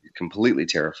 but I was completely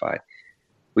terrified.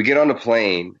 We get on the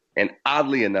plane, and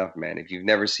oddly enough, man, if you've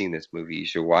never seen this movie, you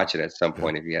should watch it at some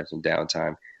point if you have some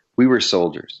downtime. We were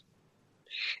soldiers.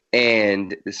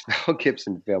 And this Mel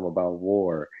Gibson film about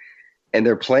war, and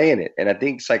they're playing it. And I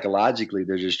think psychologically,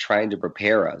 they're just trying to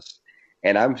prepare us.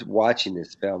 And I'm watching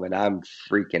this film, and I'm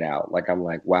freaking out. I'm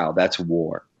like, wow, that's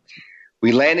war.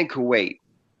 We land in Kuwait.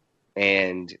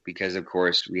 And because, of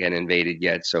course, we hadn't invaded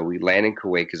yet, so we land in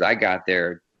Kuwait because I got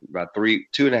there about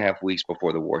 2.5 weeks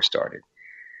before the war started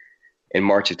in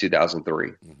March of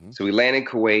 2003. Mm-hmm. So we land in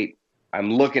Kuwait.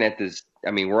 I'm looking at this.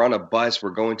 I mean, we're on a bus.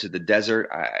 We're going to the desert.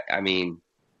 And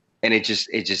it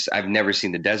just I've never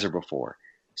seen the desert before.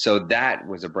 So that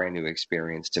was a brand new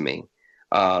experience to me.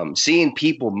 Seeing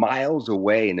people miles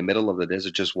away in the middle of the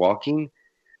desert just walking,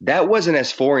 that wasn't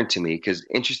as foreign to me because,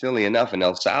 interestingly enough, in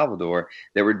El Salvador,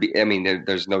 there would be,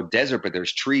 there's no desert, but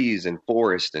there's trees and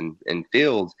forest and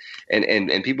fields,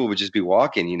 and people would just be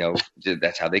walking,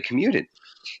 that's how they commuted.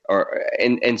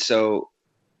 And so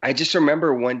I just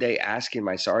remember one day asking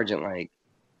my sergeant,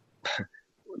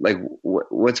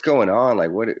 what's going on?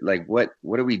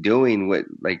 What are we doing?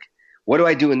 What do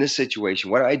I do in this situation?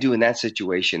 What do I do in that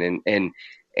situation? And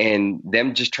and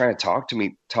them just trying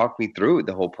to talk me through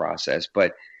the whole process.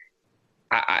 But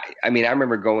I mean, I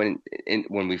remember going in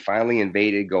when we finally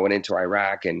invaded, going into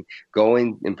Iraq and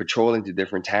going and patrolling to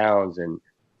different towns and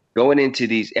going into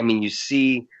these. I mean, you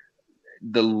see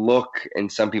the look in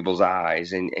some people's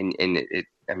eyes, and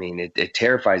it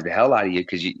terrifies the hell out of you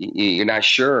because you're not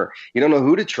sure, you don't know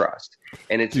who to trust,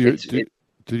 and it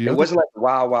wasn't like the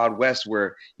Wild Wild West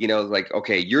where, you know, like,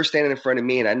 okay, you're standing in front of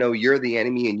me and I know you're the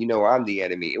enemy and you know I'm the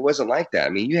enemy. It wasn't like that. I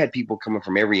mean, you had people coming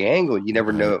from every angle. You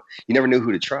never knew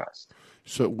who to trust.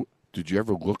 So, did you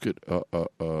ever look at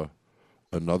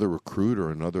another recruit or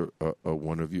another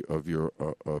one of your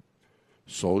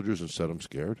soldiers and said, "I'm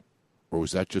scared," or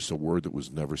was that just a word that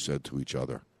was never said to each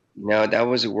other? No, that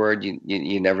was a word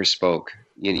you never spoke.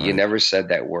 You never said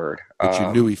that word. But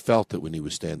you knew he felt it when he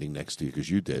was standing next to you because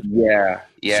you did. Yeah.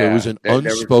 So it was an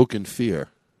unspoken fear.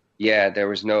 Yeah, there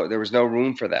was no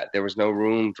room for that. There was no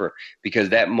room because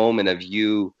that moment of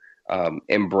you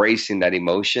embracing that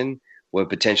emotion would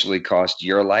potentially cost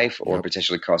your life or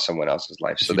potentially cost someone else's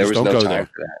life. So there was no time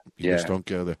for that. You just don't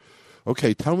go there.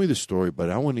 Okay, tell me the story, but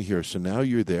I want to hear. So now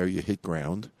you're there, you hit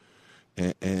ground,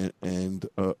 and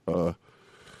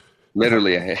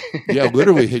literally,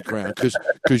 literally hit ground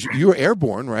because you were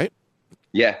airborne, right?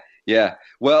 Yeah.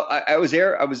 Well, I was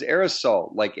air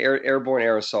assault, like airborne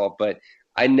air assault, but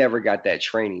I never got that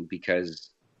training because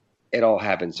it all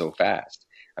happened so fast.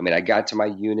 I mean, I got to my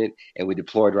unit and we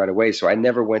deployed right away. So I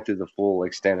never went through the full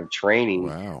extent of training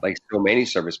like so many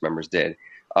service members did.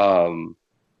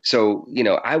 So, you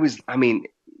know,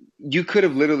 you could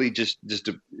have literally just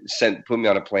put me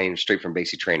on a plane straight from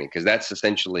basic training because that's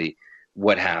essentially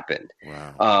what happened.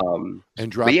 Wow. And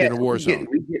dropped in a war zone.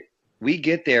 We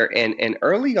get there and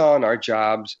early on our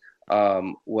jobs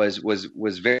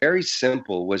was very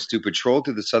simple, was to patrol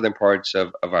through the southern parts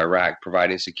of Iraq,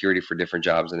 providing security for different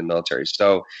jobs in the military.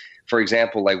 So, for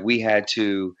example, like we had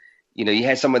to, you know, you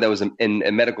had someone that was in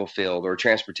a medical field or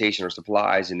transportation or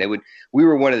supplies, and we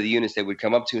were one of the units they would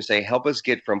come up to and say, help us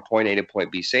get from point A to point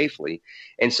B safely.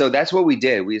 And so that's what we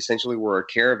did. We essentially were a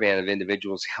caravan of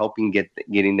individuals helping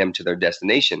getting them to their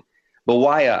destination. But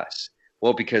why us?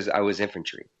 Well, because I was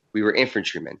infantry. We were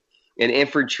infantrymen. And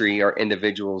infantry are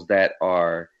individuals that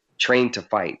are trained to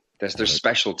fight. That's their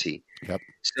specialty. Yep.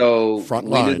 So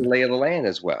we did the lay of the land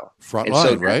as well. Front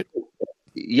line, right?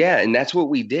 Yeah, and that's what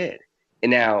we did.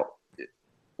 And now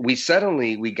we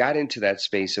got into that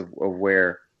space of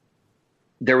where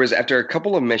there was, after a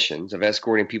couple of missions of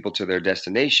escorting people to their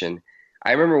destination,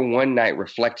 I remember one night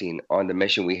reflecting on the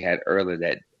mission we had earlier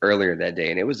that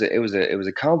day, and it was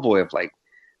a convoy of like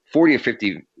 40 or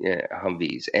 50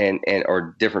 Humvees and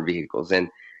or different vehicles. And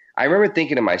I remember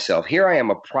thinking to myself, here I am,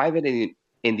 a private in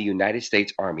the United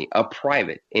States Army,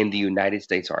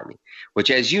 which,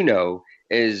 as you know,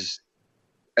 is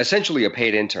essentially a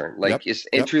paid intern. Like it's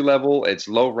entry level, it's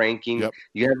low ranking. Yep.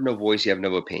 You have no voice, you have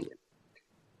no opinion.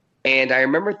 And I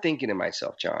remember thinking to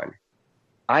myself, John,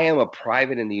 I am a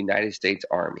private in the United States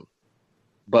Army,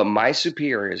 but my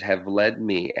superiors have led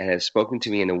me and have spoken to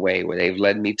me in a way where they've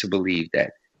led me to believe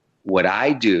that what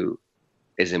I do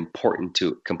is important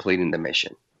to completing the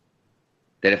mission.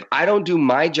 That if I don't do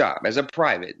my job as a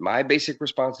private, my basic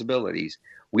responsibilities,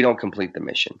 we don't complete the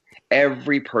mission.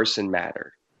 Every person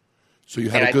mattered. So you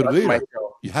had a good leader.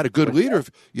 You had a good leader.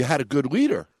 You had a good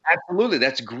leader. Absolutely.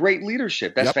 That's great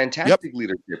leadership. That's fantastic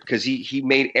leadership because he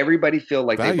made everybody feel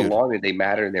like they belonged and they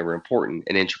mattered and they were important,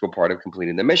 an integral part of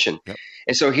completing the mission. Yep.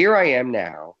 And so here I am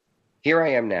now.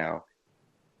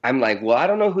 I'm like, well, I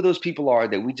don't know who those people are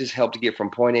that we just helped to get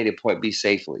from point A to point B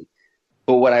safely.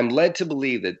 But what I'm led to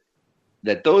believe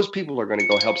that those people are going to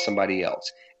go help somebody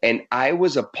else. And I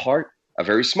was a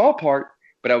very small part,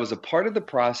 but I was a part of the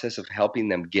process of helping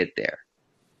them get there.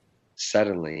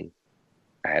 Suddenly,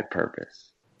 I had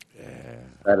purpose. Yeah.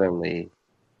 Suddenly,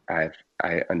 I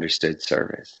understood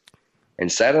service.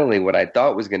 And suddenly, what I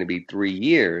thought was going to be 3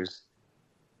 years,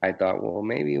 I thought, well,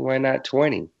 maybe why not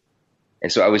 20?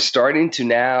 And so I was starting to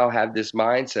now have this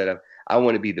mindset of, I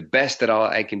want to be the best that all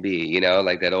I can be, you know,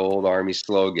 like that old Army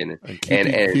slogan.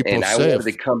 And I wanted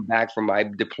to come back from my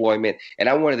deployment, and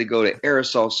I wanted to go to air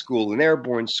assault school and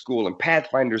airborne school and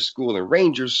Pathfinder school and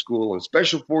Ranger school and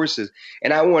Special Forces.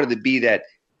 And I wanted to be that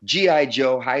G.I.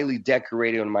 Joe, highly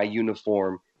decorated on my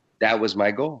uniform. That was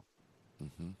my goal.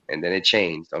 Mm-hmm. And then it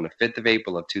changed on the 5th of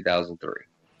April of 2003.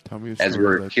 Tell me as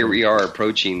we are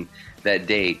approaching that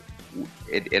date.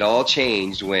 It all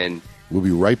changed when... We'll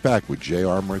be right back with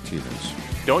J.R. Martinez.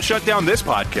 Don't shut down this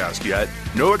podcast yet.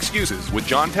 No Excuses with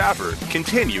John Taffer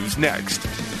continues next.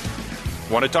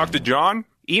 Want to talk to John?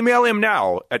 Email him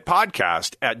now at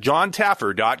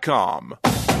podcast@johntaffer.com.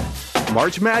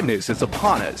 March Madness is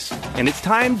upon us, and it's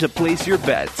time to place your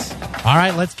bets. All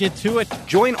right, let's get to it.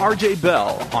 Join RJ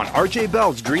Bell on RJ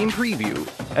Bell's Dream Preview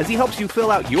as he helps you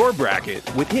fill out your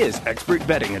bracket with his expert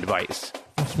betting advice.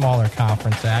 Some smaller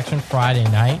conference action Friday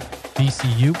night.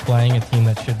 VCU playing a team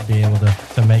that should be able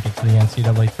to make it to the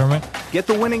NCAA tournament. Get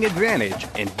the winning advantage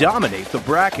and dominate the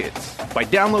brackets by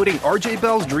downloading RJ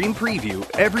Bell's Dream Preview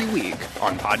every week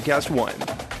on Podcast One.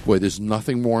 Boy, there's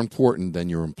nothing more important than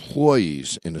your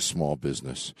employees in a small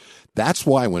business. That's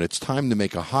why when it's time to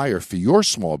make a hire for your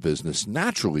small business,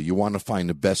 naturally you want to find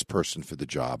the best person for the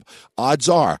job. Odds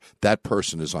are that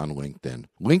person is on LinkedIn.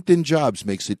 LinkedIn Jobs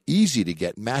makes it easy to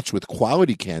get matched with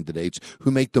quality candidates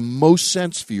who make the most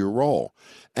sense for your role.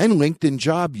 And LinkedIn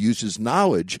Job uses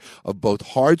knowledge of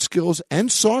both hard skills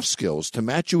and soft skills to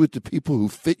match you with the people who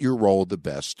fit your role the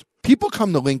best. People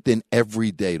come to LinkedIn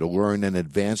every day to learn and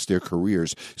advance their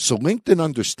careers, so LinkedIn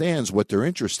understands what they're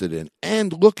interested in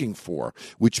and looking for,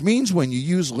 which means when you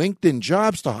use LinkedIn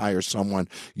Jobs to hire someone,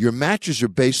 your matches are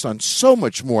based on so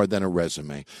much more than a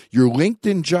resume. Your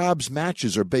LinkedIn Jobs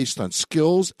matches are based on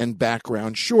skills and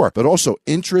background, sure, but also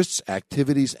interests,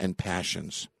 activities, and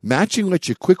passions. Matching lets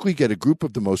you quickly get a group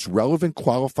of the most relevant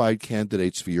qualified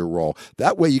candidates for your role.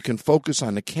 That way you can focus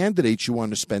on the candidates you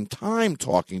want to spend time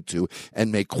talking to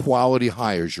and make quality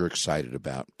hires you're excited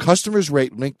about. Customers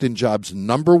rate LinkedIn Jobs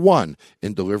 #1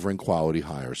 in delivering quality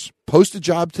hires. Post a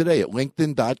job today at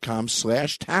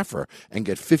linkedin.com/Taffer and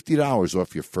get $50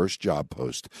 off your first job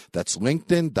post. That's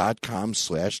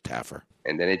linkedin.com/Taffer.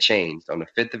 And then it changed on the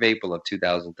 5th of April of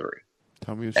 2003.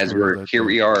 Tell me As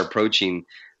we are approaching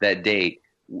that date.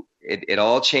 It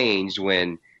all changed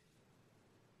when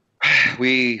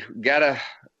we got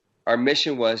our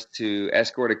mission was to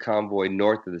escort a convoy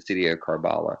north of the city of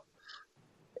Karbala.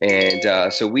 And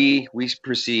so we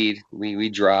proceed, we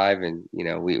drive, and, you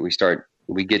know, we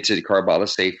get to Karbala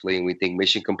safely, and we think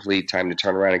mission complete, time to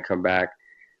turn around and come back,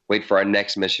 wait for our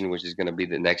next mission, which is going to be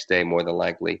the next day, more than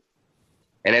likely.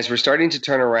 And as we're starting to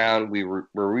turn around, we were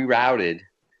rerouted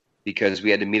because we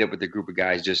had to meet up with a group of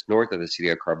guys just north of the city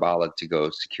of Karbala to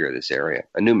go secure this area,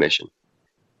 a new mission.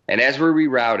 And as we're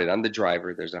rerouted, I'm the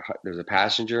driver. There's a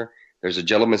passenger. There's a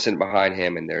gentleman sitting behind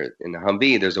him, and there in the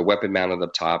Humvee, there's a weapon mounted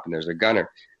up top, and there's a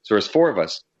gunner. So there's 4 of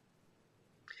us.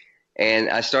 And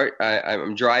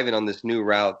I'm driving on this new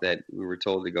route that we were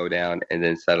told to go down, and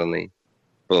then suddenly,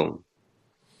 boom,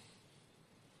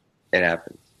 it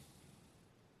happens.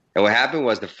 And what happened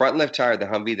was the front left tire of the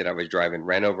Humvee that I was driving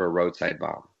ran over a roadside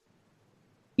bomb.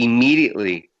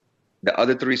 Immediately, the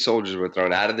other 3 soldiers were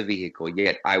thrown out of the vehicle,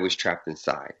 yet I was trapped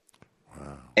inside.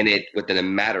 Wow. And it, within a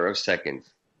matter of seconds,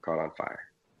 caught on fire.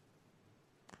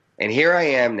 And here I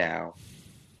am now,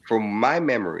 from my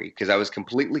memory, because I was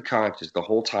completely conscious the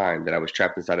whole time that I was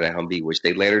trapped inside of that Humvee, which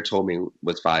they later told me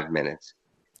was 5 minutes.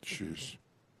 Jeez.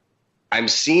 I'm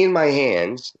seeing my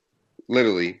hands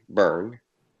literally burn.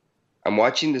 I'm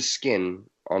watching the skin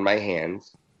on my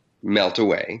hands melt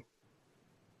away.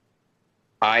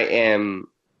 I am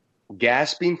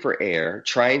gasping for air,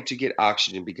 trying to get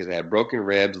oxygen because I had broken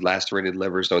ribs, lacerated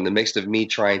liver. So in the midst of me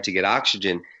trying to get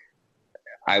oxygen,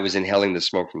 I was inhaling the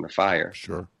smoke from the fire.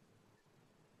 Sure.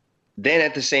 Then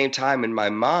at the same time, in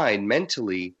my mind,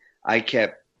 mentally, I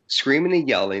kept screaming and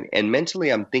yelling. And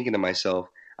mentally, I'm thinking to myself,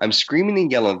 I'm screaming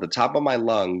and yelling at the top of my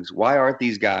lungs. Why aren't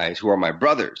these guys, who are my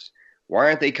brothers, why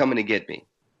aren't they coming to get me?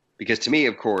 Because to me,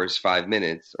 of course, 5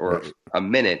 minutes or a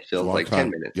minute feels like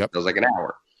 10 minutes. Yep. Feels like an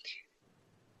hour.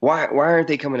 Why aren't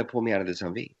they coming to pull me out of this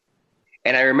Humvee?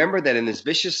 And I remember that in this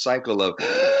vicious cycle of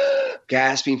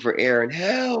gasping for air and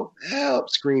help,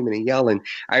 screaming and yelling,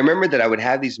 I remember that I would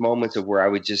have these moments of where I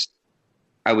would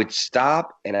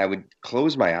stop and I would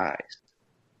close my eyes.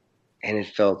 And it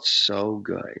felt so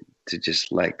good to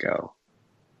just let go.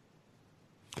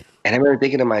 And I remember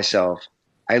thinking to myself,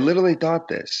 I literally thought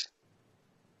this.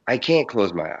 I can't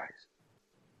close my eyes.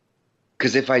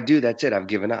 Because if I do, that's it. I've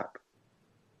given up.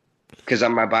 Because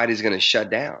my body's going to shut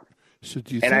down. So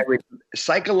do you and I would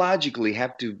psychologically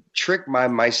have to trick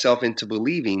myself into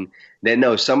believing that,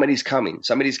 no, somebody's coming.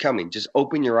 Somebody's coming. Just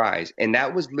open your eyes. And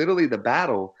that was literally the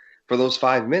battle for those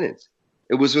 5 minutes.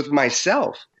 It was with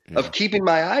myself of keeping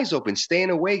my eyes open, staying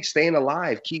awake, staying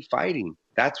alive, keep fighting.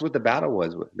 That's what the battle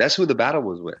was with. That's who the battle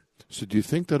was with. So do you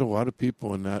think that a lot of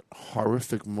people in that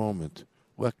horrific moment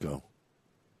let go?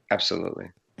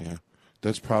 Absolutely. Yeah.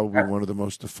 That's probably one of the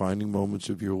most defining moments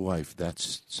of your life.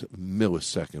 That's a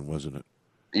millisecond, wasn't it?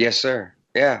 Yes, sir.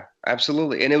 Yeah,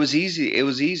 absolutely. And it was easy. It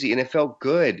was easy, and it felt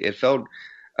good. It felt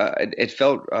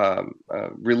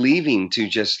relieving to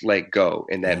just let go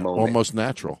in that moment. Almost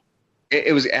natural.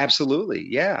 It was absolutely,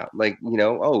 yeah. Like,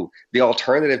 the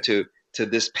alternative to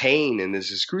this pain and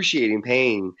this excruciating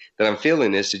pain that I'm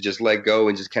feeling is to just let go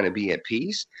and just kind of be at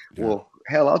peace. Yeah. Well,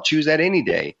 hell, I'll choose that any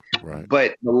day. Right.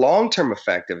 But the long-term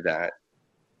effect of that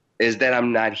is that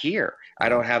I'm not here. I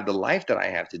don't have the life that I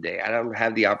have today. I don't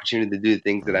have the opportunity to do the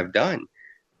things that I've done.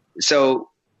 So,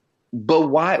 but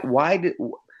why did,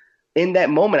 in that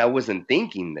moment, I wasn't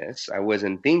thinking this. I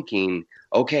wasn't thinking,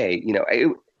 okay,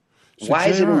 why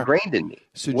is it ingrained in me?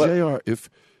 So, JR,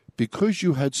 because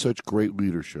you had such great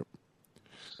leadership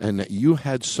and that you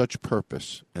had such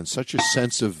purpose and such a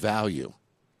sense of value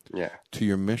to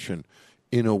your mission,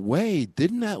 in a way,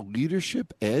 didn't that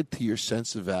leadership add to your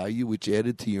sense of value, which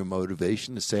added to your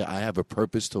motivation to say, I have a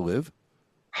purpose to live?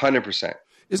 100%.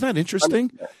 Isn't that interesting?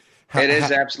 100%. It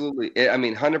is absolutely. I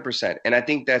mean, 100%. And I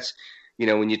think that's,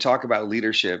 when you talk about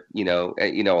leadership, a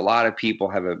lot of people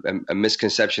have a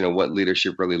misconception of what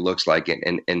leadership really looks like.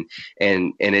 And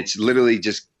it's literally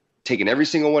just taking every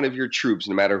single one of your troops,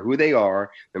 no matter who they are,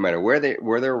 no matter where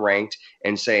they're ranked,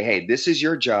 and say, hey, this is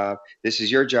your job, this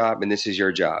is your job, and this is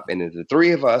your job. And if the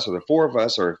 3 of us or the 4 of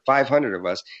us or 500 of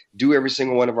us do every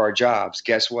single one of our jobs,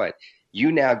 guess what?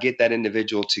 You now get that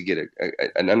individual to get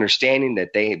an understanding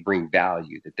that they bring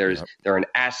value, that they're an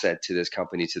asset to this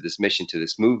company, to this mission, to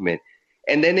this movement.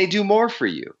 And then they do more for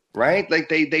you, right? Like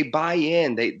they buy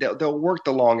in, they'll work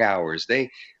the long hours. They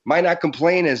might not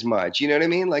complain as much. You know what I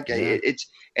mean? Like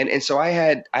and so I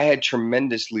had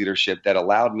tremendous leadership that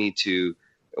allowed me to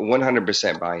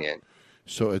 100% buy in.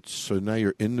 So now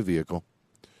you're in the vehicle.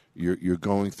 You're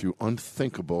going through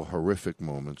unthinkable, horrific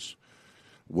moments.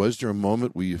 Was there a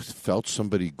moment where you felt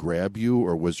somebody grab you,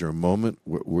 or was there a moment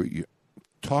where you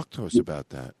talk to us about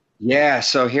that? Yeah.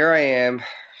 So here I am,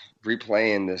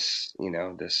 replaying this,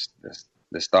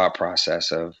 this thought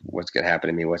process of what's going to happen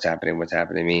to me, what's happening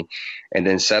to me. And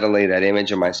then suddenly that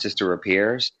image of my sister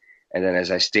appears. And then,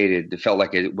 as I stated, it felt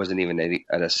like it wasn't even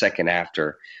a second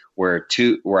after I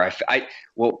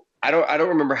don't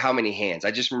remember how many hands.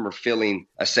 I just remember feeling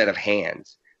a set of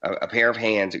hands, a pair of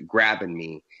hands grabbing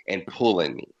me and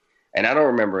pulling me. And I don't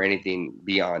remember anything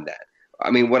beyond that. I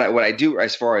mean, what I do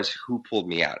as far as who pulled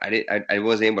me out, I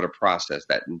wasn't able to process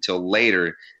that until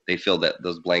later. They filled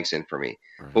those blanks in for me.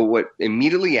 Right. But what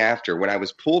immediately after, when I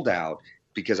was pulled out,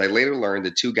 because I later learned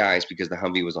the 2 guys, because the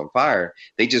Humvee was on fire,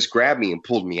 they just grabbed me and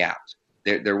pulled me out.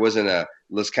 There wasn't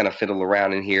let's kind of fiddle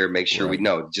around in here, make sure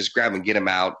just grab and get them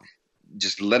out.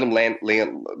 Just let them land,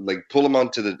 like pull them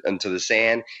onto the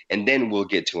sand, and then we'll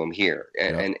get to them here.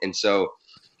 And so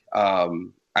I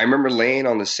remember laying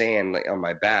on the sand, on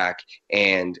my back,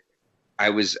 and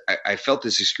I felt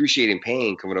this excruciating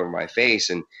pain coming over my face,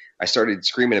 and I started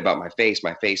screaming about my face,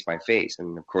 my face, my face.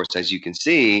 And of course, as you can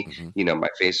see, my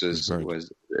face was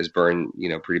burned,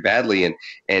 pretty badly,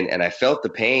 and I felt the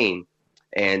pain,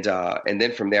 and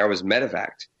then from there I was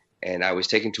medevaced, and I was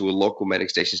taken to a local medic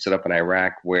station set up in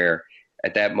Iraq, where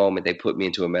at that moment they put me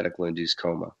into a medical induced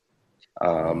coma,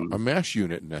 a MASH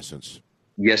unit in essence.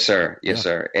 Yes, sir. Yes,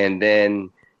 sir. And then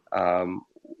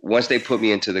once they put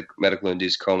me into the medical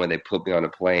induced coma, they put me on a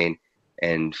plane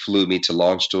and flew me to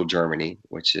Landstuhl, Germany,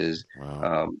 which is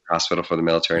hospital for the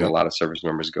military, and a lot of service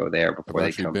members go there before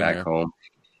they come back home.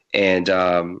 And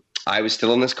I was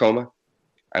still in this coma.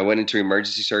 I went into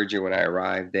emergency surgery when I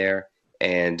arrived there,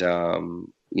 and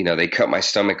they cut my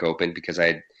stomach open, because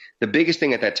the biggest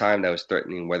thing at that time that was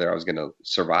threatening whether I was going to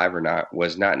survive or not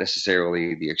was not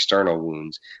necessarily the external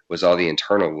wounds, was all the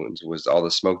internal wounds, was all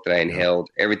the smoke that I inhaled,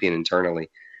 everything internally.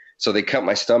 So they cut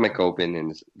my stomach open,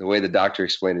 and the way the doctor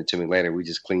explained it to me later, we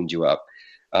just cleaned you up.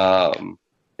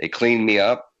 They cleaned me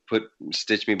up,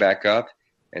 stitched me back up,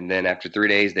 and then after 3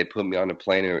 days, they put me on a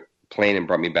plane and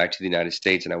brought me back to the United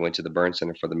States, and I went to the burn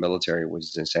center for the military, which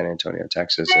is in San Antonio,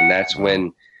 Texas. And that's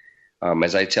when,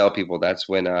 as I tell people, that's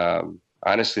when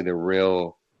honestly the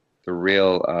real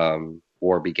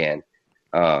war began.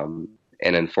 And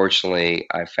unfortunately,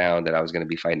 I found that I was going to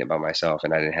be fighting it by myself,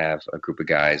 and I didn't have a group of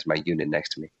guys, my unit, next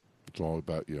to me. It's all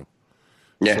about you.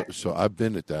 Yeah. So I've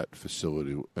been at that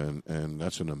facility, and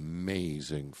that's an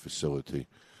amazing facility.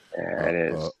 Yeah,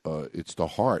 it is. It's the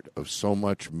heart of so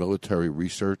much military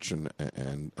research and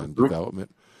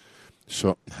development.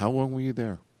 So how long were you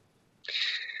there?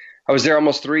 I was there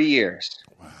almost 3 years.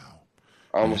 Wow.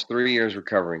 Almost 3 years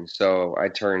recovering. So I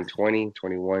turned 20,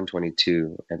 21,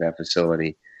 22 at that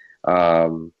facility.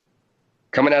 Coming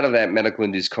out of that medical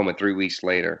induced coma 3 weeks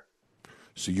later.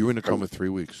 So you were in a coma 3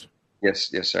 weeks?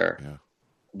 Yes, sir. Yeah.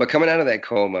 But coming out of that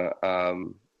coma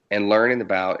and learning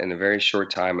about, in a very short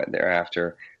time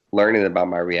thereafter, learning about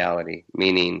my reality,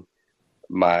 meaning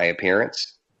my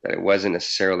appearance, that it wasn't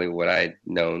necessarily what I'd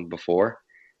known before,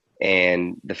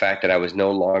 and the fact that I was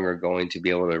no longer going to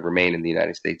be able to remain in the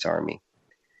United States Army.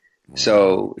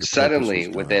 So Your suddenly, purpose was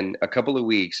gone. within a couple of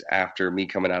weeks after me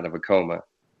coming out of a coma,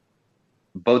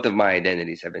 both of my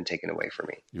identities have been taken away from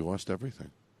me. You lost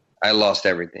everything. I lost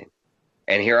everything.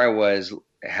 And here I was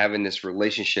having this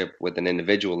relationship with an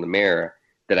individual in the mirror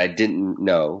that I didn't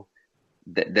know,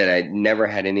 that I never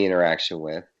had any interaction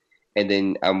with. And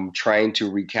then I'm trying to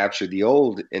recapture the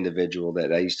old individual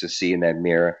that I used to see in that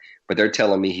mirror, but they're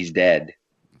telling me he's dead.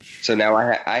 So now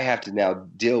I have to now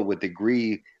deal with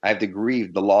I have to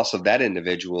grieve the loss of that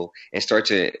individual and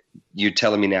you're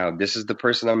telling me now, this is the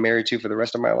person I'm married to for the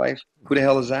rest of my life? Who the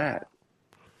hell is that?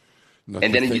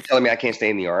 And then you're telling me I can't stay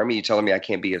in the Army. You're telling me I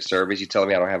can't be of service. You're telling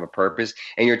me I don't have a purpose.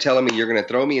 And you're telling me you're going to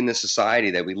throw me in this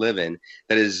society that we live in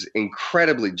that is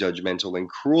incredibly judgmental and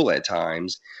cruel at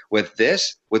times with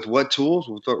what tools,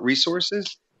 with what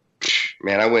resources?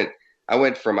 Man, I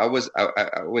went from, I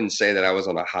wouldn't say that I was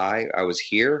on a high. I was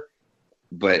here.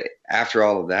 But after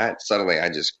all of that, suddenly I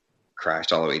just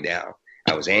crashed all the way down.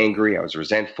 I was angry. I was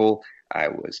resentful. I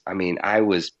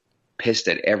was pissed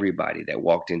at everybody that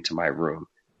walked into my room.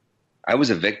 I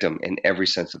was a victim in every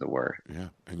sense of the word. Yeah,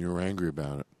 and you were angry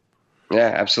about it.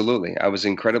 Yeah, absolutely. I was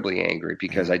incredibly angry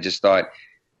because I just thought,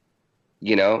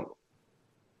 this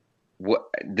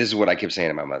is what I kept saying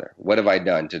to my mother. What have I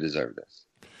done to deserve this?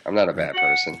 I'm not a bad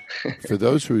person. For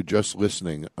those who are just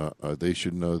listening, they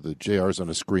should know that JR's on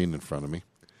a screen in front of me.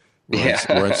 We're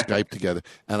on Skype together.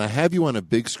 And I have you on a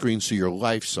big screen so you're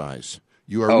life size.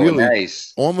 You are really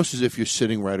nice. Almost as if you're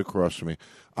sitting right across from me.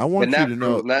 I want you to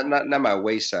know. Not my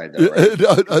waist side, though. Right?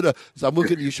 no. So I'm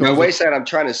looking at you. My waist side, I'm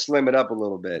trying to slim it up a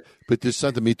little bit. But there's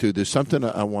something, me too. There's something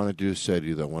I wanted to say to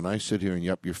you, though. When I sit here and,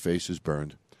 your face is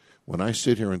burned. When I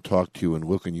sit here and talk to you and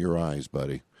look in your eyes,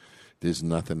 buddy, there's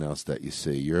nothing else that you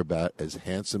see. You're about as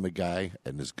handsome a guy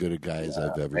and as good a guy as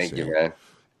I've ever seen. Thank you, man.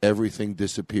 Everything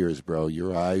disappears, bro.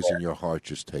 Your eyes and your heart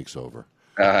just takes over.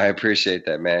 I appreciate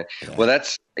that, man. Yeah. Well,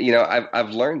 that's,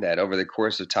 I've learned that over the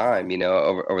course of time,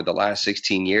 over the last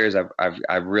 16 years,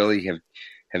 I really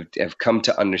have come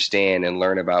to understand and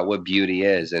learn about what beauty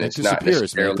is. And it's not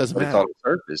necessarily what's on the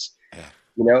surface.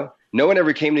 Yeah. No one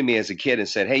ever came to me as a kid and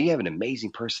said, hey, you have an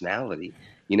amazing personality.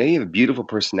 You have a beautiful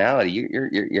personality.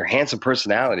 You're handsome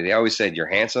personality. They always said you're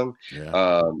handsome.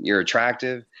 Yeah. You're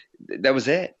attractive. That was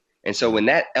it. And so when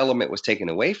that element was taken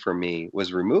away from me,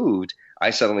 was removed,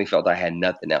 I suddenly felt I had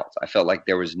nothing else. I felt like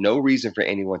there was no reason for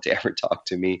anyone to ever talk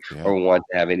to me or want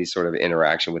to have any sort of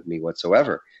interaction with me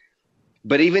whatsoever.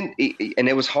 But and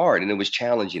it was hard and it was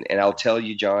challenging. And I'll tell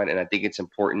you, John, and I think it's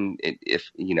important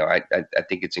I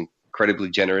think it's incredibly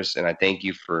generous. And I thank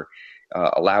you for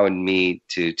allowing me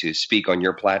to speak on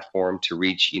your platform to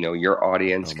reach, your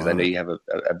audience, because I know you have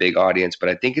a big audience. But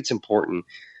I think it's important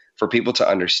for people to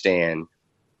understand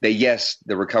that, yes,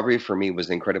 the recovery for me was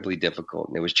incredibly difficult.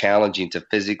 And it was challenging to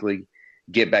physically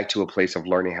get back to a place of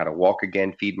learning how to walk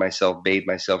again, feed myself, bathe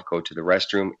myself, go to the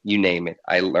restroom, you name it.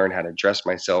 I learned how to dress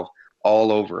myself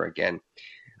all over again.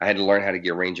 I had to learn how to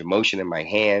get range of motion in my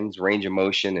hands, range of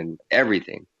motion and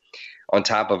everything, on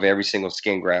top of every single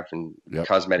skin graft and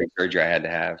cosmetic surgery I had to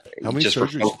have. How many just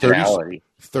surgeries?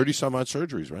 30 some odd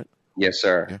surgeries, right? Yes,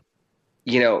 sir.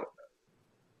 Yeah.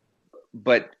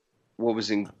 But what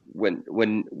was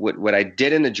what I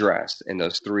didn't address in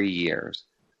those 3 years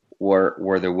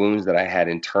were the wounds that I had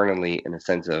internally, in a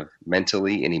sense of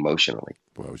mentally and emotionally.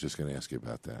 Boy, I was just going to ask you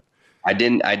about that. I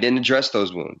didn't address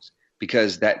those wounds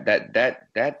because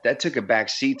that took a back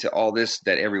seat to all this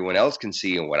that everyone else can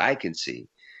see and what I can see.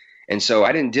 And so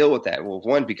I didn't deal with that. Well,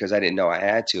 one, because I didn't know I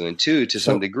had to, and two, to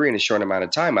some degree, in a short amount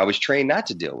of time, I was trained not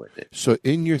to deal with it. So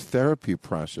in your therapy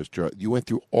process, Joe, you went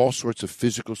through all sorts of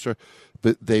physical stuff,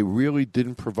 but they really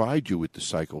didn't provide you with the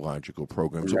psychological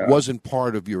programs. No. It wasn't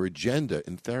part of your agenda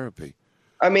in therapy.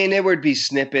 I mean, there would be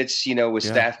snippets, with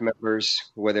staff members,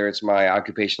 whether it's my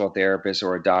occupational therapist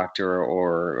or a doctor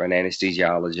or an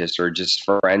anesthesiologist or just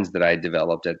friends that I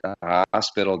developed at the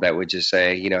hospital that would just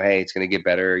say, hey, it's going to get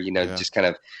better, just kind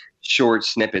of short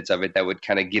snippets of it that would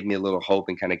kind of give me a little hope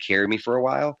and kind of carry me for a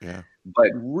while. Yeah. But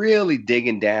really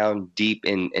digging down deep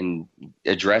in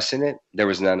addressing it, there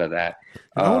was none of that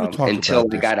until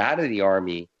we got out of the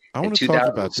Army. I want to talk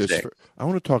about this. I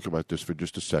want to talk about this for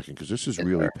just a second because this is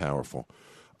really powerful.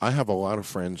 I have a lot of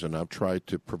friends, and I've tried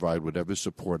to provide whatever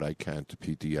support I can to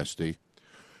PTSD,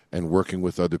 and working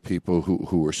with other people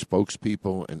who are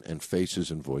spokespeople and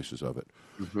faces and voices of it.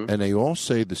 Mm-hmm. And they all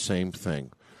say the same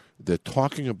thing, that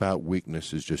talking about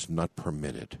weakness is just not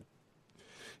permitted.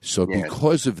 So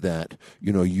because of that,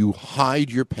 you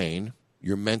hide your pain,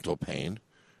 your mental pain,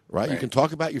 right? You can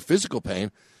talk about your physical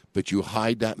pain, but you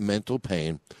hide that mental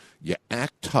pain. You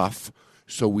act tough,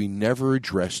 so we never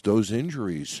address those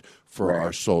injuries for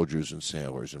our soldiers and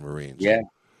sailors and Marines. Yeah.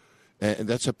 And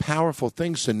that's a powerful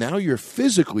thing. So now you're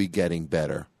physically getting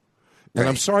better. And Right.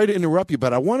 I'm sorry to interrupt you,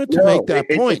 but I wanted to make that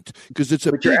point because it's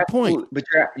a big point. But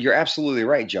you're absolutely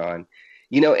right, John.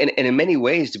 And in many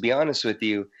ways, to be honest with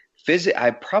you,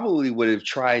 I probably would have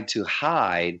tried to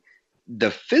hide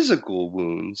the physical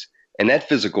wounds and that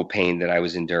physical pain that I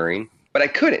was enduring, but I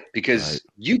couldn't because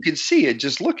you could see it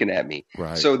just looking at me.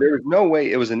 Right. So there was no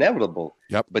way, it was inevitable.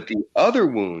 Yep. But the other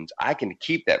wounds, I can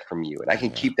keep that from you, and I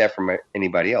can keep that from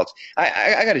anybody else.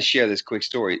 I got to share this quick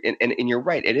story, and you're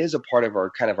right, it is a part of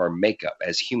our makeup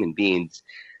as human beings.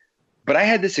 But I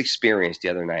had this experience the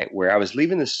other night where I was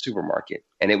leaving the supermarket,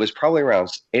 and it was probably around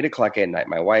 8:00 at night.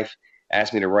 My wife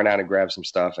asked me to run out and grab some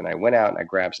stuff, and I went out and I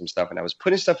grabbed some stuff, and I was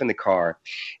putting stuff in the car,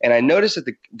 and I noticed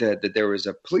that there was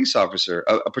a police officer,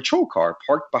 a patrol car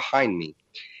parked behind me,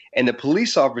 and the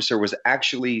police officer was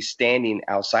actually standing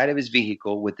outside of his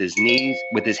vehicle with his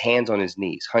hands on his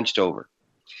knees, hunched over.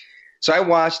 So I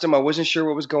watched him. I wasn't sure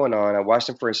what was going on. I watched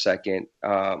him for a second.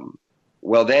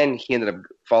 Well, then he ended up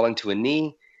falling to a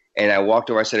knee, and I walked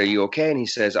over. I said, "Are you okay?" And he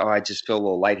says, "Oh, I just feel a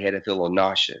little lightheaded. I feel a little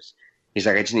nauseous." He's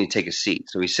like, "I just need to take a seat."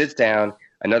 So he sits down.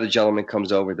 Another gentleman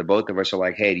comes over. The both of us are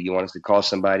like, "Hey, do you want us to call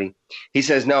somebody?" He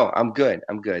says, "No, I'm good.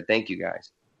 I'm good. Thank you, guys."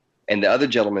 And the other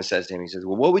gentleman says to him, he says,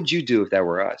 "Well, what would you do if that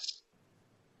were us?"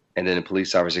 And then the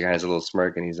police officer has a little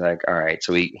smirk, and he's like, "All right."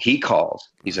 So he calls.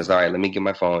 He says, "All right, let me get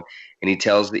my phone." And he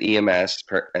tells the EMS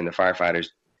and the firefighters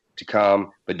to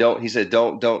come. But don't, he said,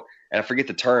 don't, and I forget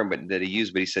the term that he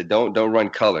used, but he said, don't run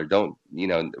color. Don't,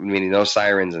 meaning no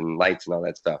sirens and lights and all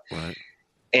that stuff. Right.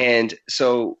 And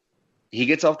so he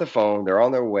gets off the phone. They're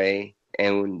on their way.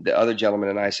 And the other gentleman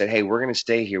and I said, "Hey, we're going to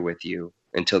stay here with you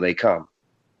until they come."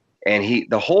 And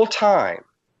the whole time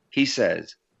he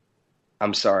says,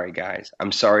 "I'm sorry, guys.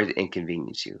 I'm sorry to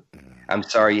inconvenience you. I'm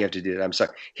sorry you have to do that. I'm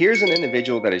sorry." Here's an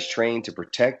individual that is trained to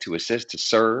protect, to assist, to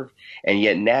serve. And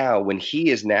yet now when he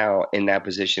is now in that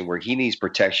position where he needs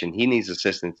protection, he needs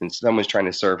assistance, and someone's trying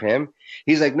to serve him,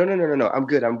 he's like, no. I'm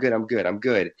good.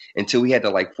 Until we had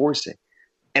to force it.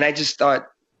 And I just thought,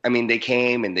 they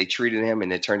came and they treated him,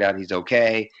 and it turned out he's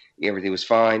okay. Everything was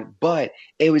fine. But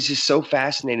it was just so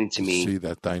fascinating to me. See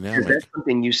that dynamic. That's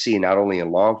something you see not only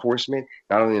in law enforcement,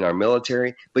 not only in our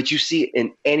military, but you see it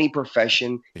in any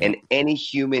profession, in any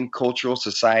human cultural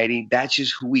society. That's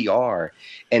just who we are.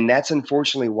 And that's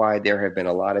unfortunately why there have been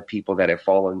a lot of people that have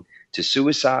fallen to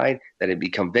suicide, that have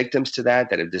become victims to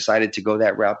that have decided to go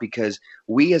that route, because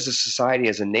we as a society,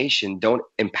 as a nation, don't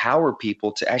empower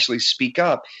people to actually speak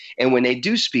up. And when they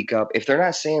do speak up, if they're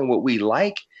not saying what we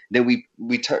like, then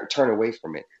we turn away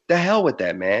from it. The hell with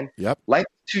that, man. Yep. Life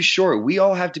is too short. We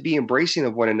all have to be embracing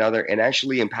of one another and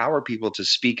actually empower people to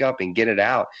speak up and get it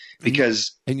out,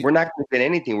 because we're not going to get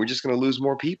anything. We're just going to lose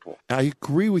more people. I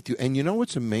agree with you. And you know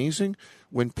what's amazing?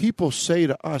 When people say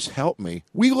to us, "Help me,"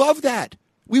 we love that.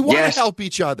 We want to help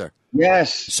each other.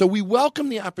 Yes. So we welcome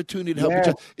the opportunity to help each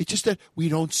other. It's just that we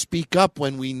don't speak up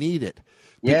when we need it.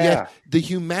 But yet the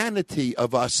humanity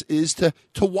of us is to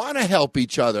want to help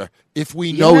each other if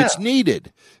we know it's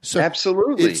needed. So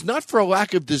absolutely, it's not for a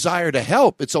lack of desire to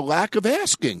help. It's a lack of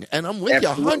asking. And I'm with you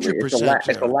 100%.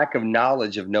 It's a lack of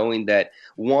knowledge of knowing that,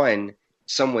 one,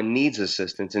 someone needs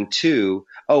assistance, and two,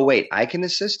 oh, wait, I can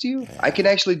assist you? Yeah. I can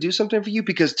actually do something for you?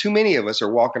 Because too many of us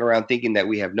are walking around thinking that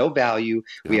we have no value,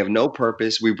 we have no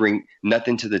purpose, we bring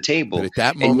nothing to the table. But at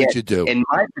that moment, you do. In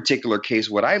my particular case,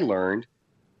 what I learned,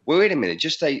 wait a minute,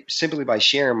 just simply by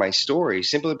sharing my story,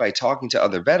 simply by talking to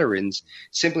other veterans,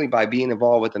 simply by being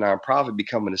involved with a nonprofit,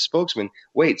 becoming a spokesman,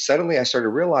 suddenly I started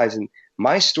realizing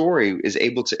my story is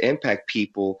able to impact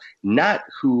people, not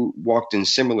who walked in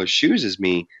similar shoes as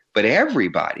me, but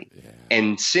everybody. Yeah.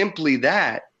 And simply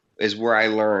that is where I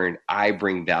learned I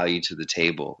bring value to the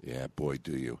table. Yeah, boy,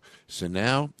 do you. So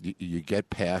now you get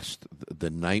past the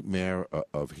nightmare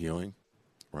of healing,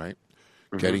 right?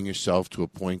 Mm-hmm. Getting yourself to a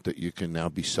point that you can now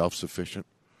be self-sufficient.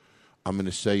 I'm going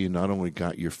to say you not only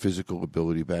got your physical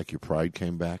ability back, your pride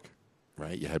came back,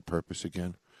 right? You had purpose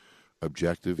again.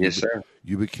 Objective. Yes, sir.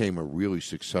 You became a really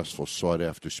successful,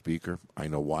 sought-after speaker. I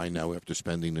know why now after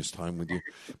spending this time with you.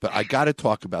 But I got to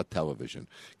talk about television,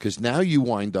 because now you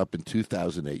wind up in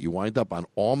 2008. You wind up on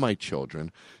All My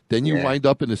Children. Then you wind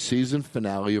up in the season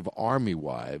finale of Army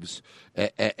Wives.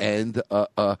 And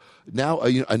now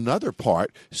another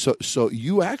part. So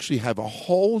you actually have a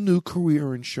whole new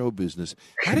career in show business.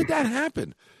 How did that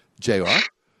happen, JR?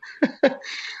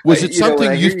 Was it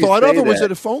something you thought of, or was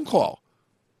it a phone call?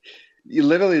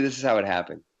 Literally, this is how it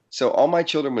happened. So All My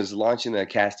Children was launching a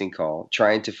casting call,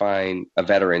 trying to find a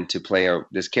veteran to play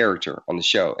this character on the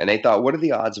show. And they thought, what are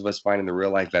the odds of us finding a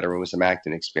real-life veteran with some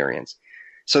acting experience?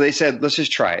 So they said, let's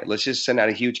just try it. Let's just send out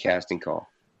a huge casting call.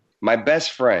 My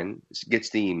best friend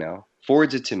gets the email,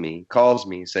 forwards it to me, calls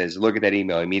me, says, look at that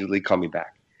email, immediately call me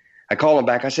back. I call him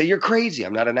back. I say, you're crazy.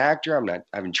 I'm not an actor. I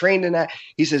haven't trained in that.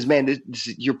 He says, man,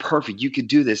 you're perfect. You could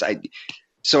do this.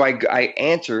 So I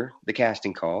answer the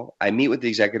casting call. I meet with the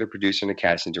executive producer and the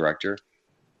casting director,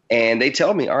 and they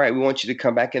tell me, all right, we want you to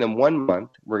come back in 1 month.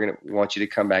 We want you to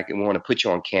come back, and we want to put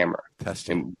you on camera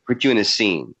and put you in a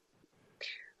scene.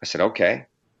 I said, okay.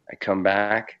 I come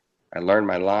back. I learn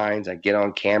my lines. I get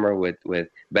on camera with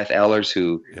Beth Ehlers,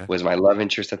 who was my love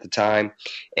interest at the time.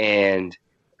 And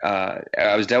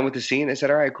I was done with the scene. They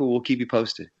said, all right, cool. We'll keep you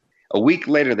posted. A week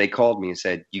later, they called me and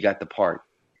said, you got the part.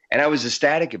 And I was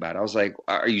ecstatic about it. I was like,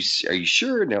 are you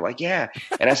sure? And they're like, yeah.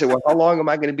 And I said, well, how long am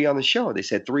I going to be on the show? They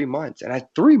said 3 months. And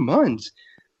 3 months.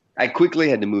 I quickly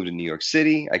had to move to New York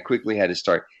City. I quickly had to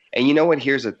start. And you know what?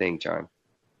 Here's the thing, John,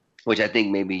 which I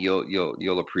think maybe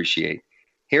you'll appreciate.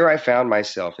 Here I found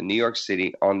myself in New York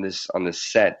City on this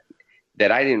set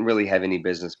that I didn't really have any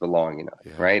business belonging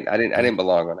on, right? I didn't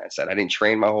belong on that set. I didn't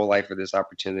train my whole life for this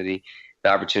opportunity. The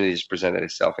opportunity just presented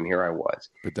itself, and here I was.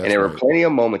 And there were plenty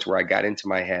of moments where I got into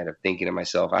my head of thinking to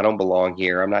myself, I don't belong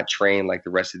here. I'm not trained like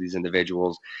the rest of these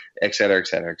individuals, et cetera, et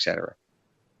cetera, et cetera.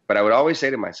 But I would always say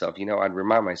to myself, I'd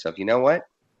remind myself, you know what?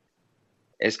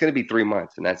 It's going to be 3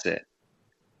 months, and that's it.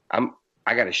 I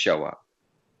got to show up.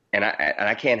 And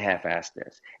I can't half-ass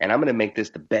this. And I'm going to make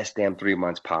this the best damn 3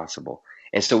 months possible.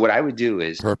 And so what I would do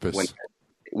is purpose.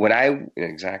 When I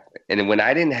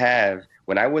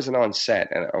wasn't on set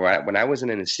or when I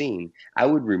wasn't in a scene, I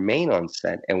would remain on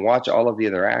set and watch all of the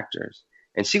other actors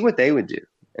and see what they would do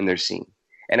in their scene.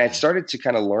 And I started to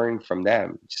kind of learn from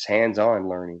them, just hands-on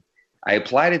learning. I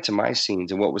applied it to my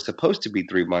scenes, and what was supposed to be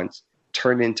 3 months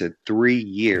turned into 3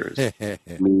 years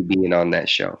me being on that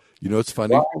show. You know, it's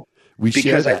funny. Why? You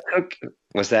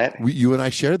and I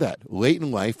share that. Late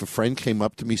in life, a friend came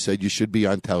up to me, said, you should be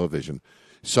on television.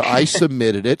 So I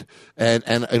submitted it, and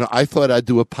I thought I'd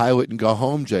do a pilot and go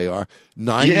home, JR.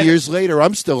 9 years later,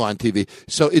 I'm still on TV.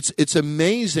 So it's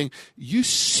amazing. You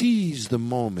seize the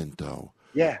moment, though.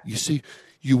 Yeah. You see,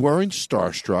 you weren't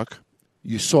starstruck.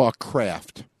 You saw a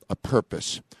craft, a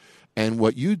purpose. And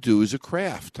what you do is a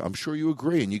craft. I'm sure you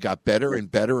agree. And you got better and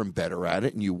better and better at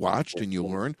it, and you watched and you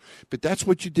learned. But that's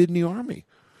what you did in the Army.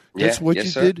 That's what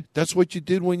you did. That's what you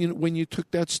did when you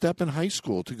took that step in high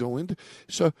school to go into.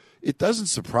 So it doesn't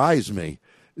surprise me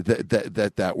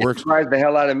that works. It surprised the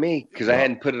hell out of me because I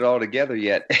hadn't put it all together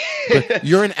yet. But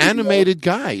you're an animated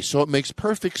guy, so it makes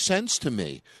perfect sense to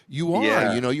me. You are.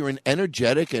 Yeah. You're an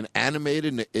energetic and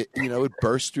animated, and it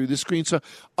bursts through the screen. So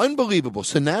unbelievable.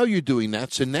 So now you're doing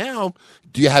that. So now,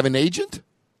 do you have an agent?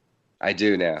 I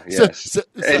do now, yes.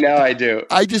 And now I do.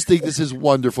 I just think this is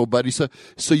wonderful, buddy. So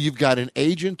you've got an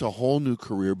agent, a whole new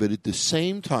career, but at the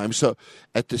same time,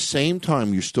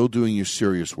 you're still doing your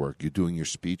serious work. You're doing your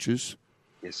speeches.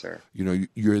 Yes, sir.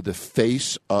 You're the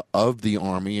face of the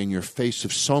Army, and you're face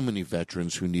of so many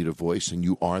veterans who need a voice, and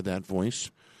you are that voice.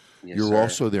 Yes, you're sir.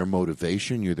 also their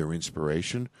motivation. You're their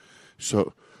inspiration.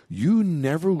 So you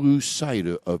never lose sight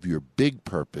of your big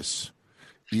purpose.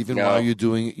 Even while you're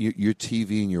doing your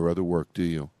TV and your other work, do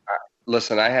you?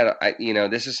 Listen,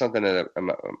 this is something that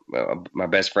my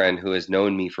best friend who has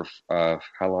known me for, how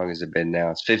long has it been now?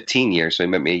 It's 15 years. So he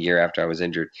met me a year after I was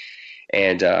injured.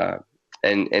 And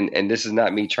this is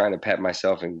not me trying to pat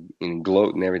myself and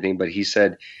gloat and everything, but he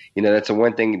said, that's the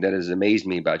one thing that has amazed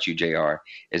me about you, JR,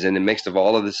 is in the midst of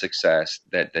all of the success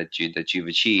that you've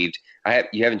achieved,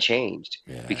 you haven't changed.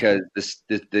 Yeah. Because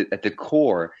at the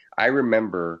core, I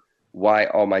remember why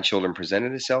All My Children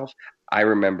presented itself. I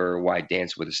remember why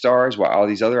Dance with the Stars, why all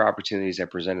these other opportunities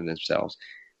that presented themselves.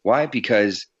 Why?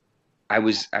 Because I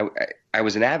was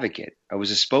an advocate. I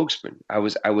was a spokesman. I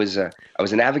was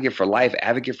an advocate for life,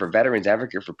 advocate for veterans,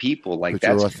 advocate for people. Like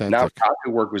that's nonprofit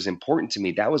work was important to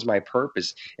me. That was my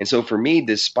purpose. And so for me,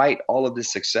 despite all of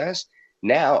this success,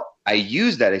 now I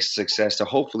use that success to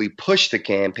hopefully push the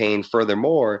campaign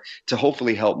furthermore to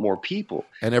hopefully help more people.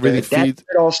 And everything feeds.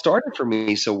 It all started for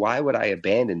me. So why would I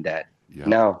abandon that? Yeah.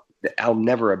 No, I'll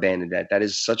never abandon that. That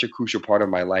is such a crucial part of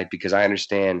my life because I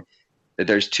understand that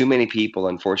there's too many people,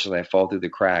 unfortunately, that fall through the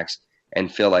cracks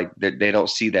and feel like they don't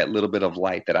see that little bit of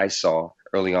light that I saw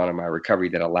early on in my recovery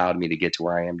that allowed me to get to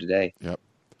where I am today. Yep.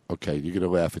 Okay, you're going to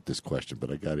laugh at this question,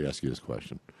 but I got to ask you this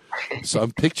question. So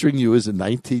I'm picturing you as a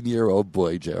 19-year-old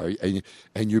boy, Jerry,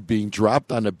 and you're being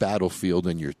dropped on a battlefield,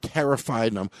 and you're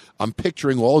terrified, and I'm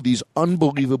picturing all these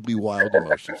unbelievably wild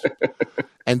emotions.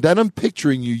 And then I'm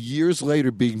picturing you years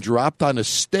later being dropped on a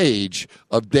stage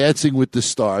of Dancing with the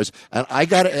Stars, and I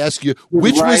got to ask you,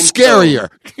 which was scarier?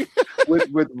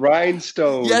 with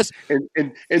rhinestones, Yes.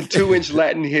 and 2-inch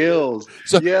Latin heels.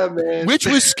 So, yeah, man. Which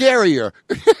was scarier?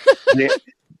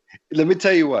 Let me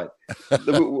tell you what.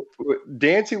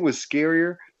 Dancing was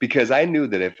scarier because I knew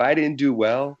that if I didn't do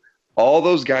well, all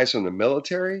those guys from the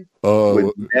military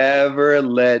would never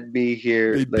let me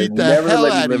hear. They'd Never hell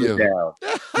let out me of live it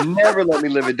down. Never let me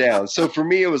live it down. So for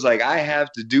me, it was like I have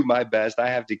to do my best. I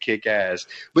have to kick ass.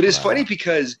 But it's funny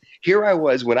because here I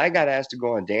was when I got asked to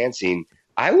go on dancing.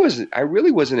 I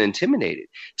really wasn't intimidated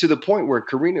to the point where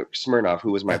Karina Smirnoff,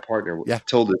 who was my partner,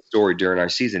 told the story during our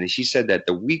season, and she said that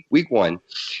the week one,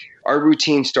 our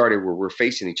routine started where we're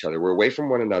facing each other. We're away from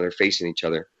one another, facing each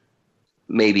other,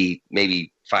 maybe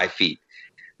 5 feet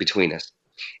between us.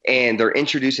 And they're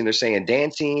saying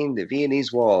dancing, the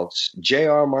Viennese waltz,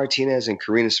 J.R. Martinez and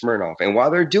Karina Smirnoff. And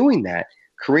while they're doing that,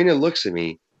 Karina looks at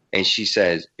me and she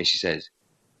said,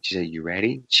 "You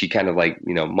ready?" She kind of like,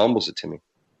 mumbles it to me.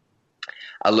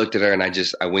 I looked at her and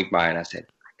I winked my eye and I said,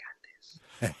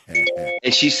 "I got this."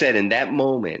 And she said in that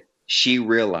moment, she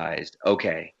realized,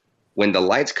 okay, when the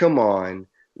lights come on,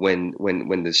 when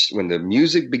the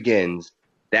music begins,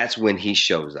 that's when he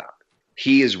shows up.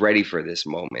 He is ready for this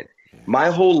moment.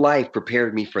 My whole life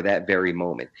prepared me for that very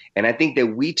moment. And I think that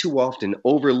we too often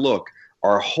overlook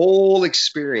our whole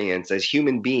experience as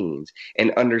human beings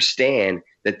and understand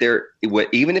that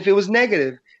even if it was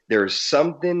negative, there's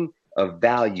something of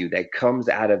value that comes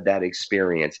out of that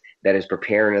experience that is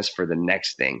preparing us for the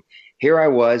next thing. Here I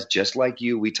was, just like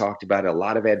you. We talked about a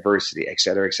lot of adversity, et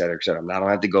cetera, et cetera, et cetera. I don't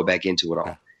have to go back into it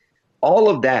all. All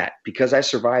of that, because I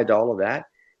survived all of that,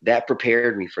 that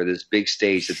prepared me for this big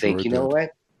stage to think, you know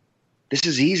what? This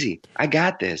is easy. I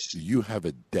got this. You have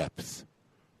a depth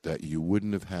that you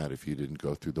wouldn't have had if you didn't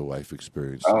go through the life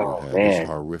experience that you had, man. As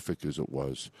horrific as it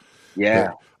was. Yeah.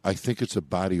 But I think it's a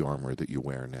body armor that you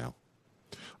wear now.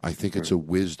 I think it's a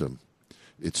wisdom.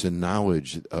 It's a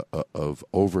knowledge of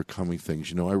overcoming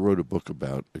things. I wrote a book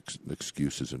about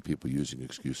excuses and people using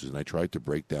excuses, and I tried to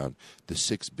break down the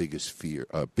 6 biggest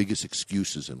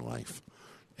excuses in life.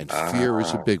 And fear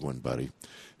is a big one, buddy.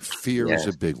 Fear is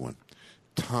a big one.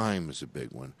 Time is a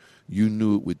big one. You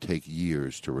knew it would take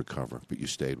years to recover, but you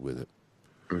stayed with it.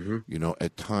 Mm-hmm.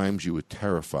 At times you were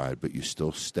terrified, but you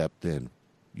still stepped in.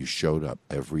 You showed up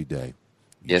every day.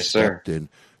 You stepped in.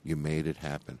 You made it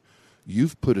happen.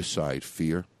 You've put aside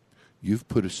fear. You've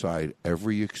put aside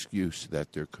every excuse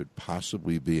that there could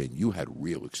possibly be, and you had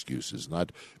real excuses,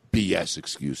 not BS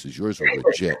excuses. Yours were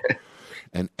legit.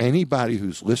 And anybody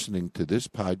who's listening to this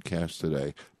podcast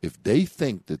today, if they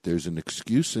think that there's an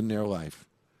excuse in their life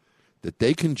that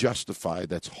they can justify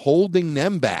that's holding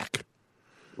them back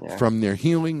from their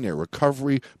healing, their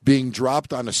recovery, being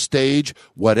dropped on a stage,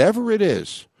 whatever it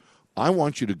is, I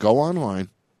want you to go online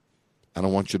and I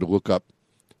want you to look up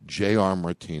J.R.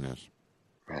 Martinez.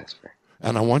 That's fair.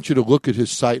 And I want you to look at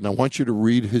his site, and I want you to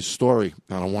read his story,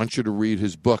 and I want you to read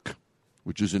his book,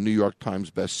 which is a New York Times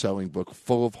best-selling book,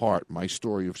 full of heart, my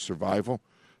story of survival,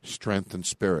 strength, and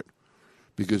spirit.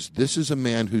 Because this is a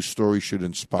man whose story should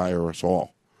inspire us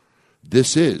all.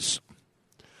 This is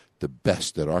the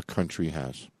best that our country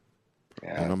has.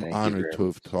 Yeah, and I'm honored to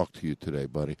have talked to you today,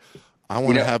 buddy. I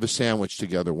want to have a sandwich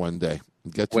together one day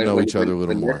and get to know each other a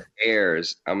little more. When this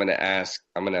airs, I'm going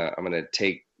to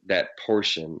take that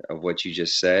portion of what you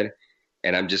just said,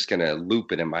 and I'm just going to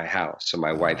loop it in my house so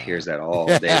my wife hears that all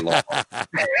day long.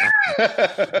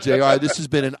 JR, this has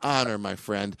been an honor, my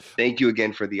friend. Thank you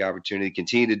again for the opportunity.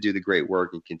 Continue to do the great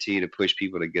work and continue to push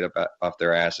people to get up off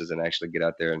their asses and actually get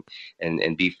out there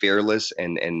and be fearless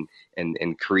and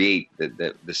create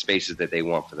the spaces that they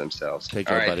want for themselves. Take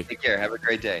care, buddy. Take care. Have a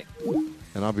great day.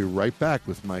 And I'll be right back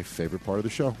with my favorite part of the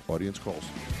show, Audience Calls.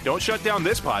 Don't shut down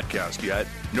this podcast yet.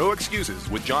 No Excuses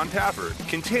with John Taffer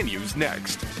continues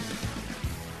next.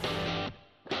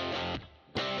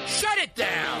 Shut it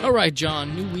down! All right,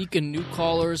 John, new week and new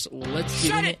callers. Let's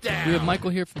get Shut in it down! We have Michael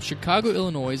here from Chicago,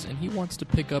 Illinois, and he wants to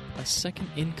pick up a second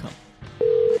income.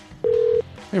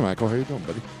 Hey, Michael, how you doing,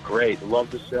 buddy? Great.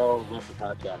 Love the show. Love the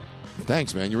podcast.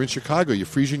 Thanks, man. You're in Chicago. You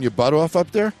freezing your butt off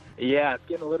up there? Yeah, it's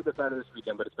getting a little bit better this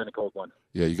weekend, but it's been a cold one.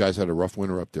 Yeah, you guys had a rough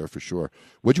winter up there for sure.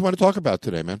 What do you want to talk about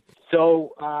today, man?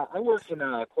 So I work in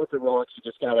corporate Rolex. You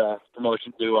just got a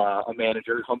promotion to a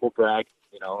manager, humble brag.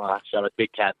 Shout out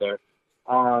Big Cat there.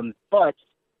 But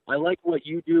I like what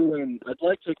you do, and I'd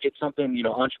like to get something,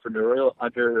 entrepreneurial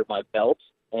under my belt,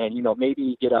 and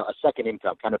maybe get a second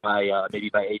income, kind of by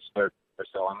age 30 or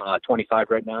so. I'm 25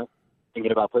 right now,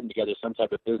 thinking about putting together some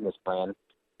type of business plan.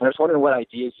 And I was wondering what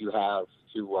ideas you have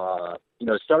to,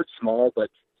 start small, but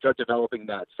start developing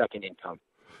that second income.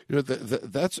 You know,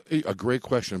 that's a great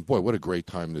question. Boy, what a great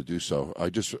time to do so. I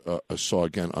just saw,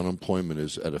 again, unemployment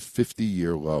is at a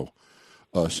 50-year low.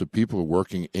 So people are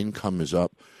working, income is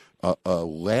up.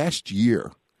 Last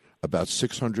year, about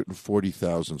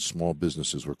 640,000 small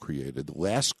businesses were created.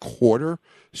 Last quarter,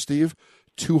 Steve,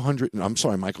 200. I'm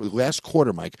sorry, Michael. Last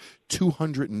quarter, Mike,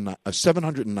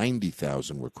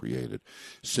 790,000 were created.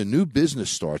 So new business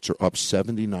starts are up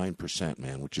 79%,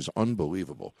 man, which is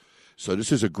unbelievable. So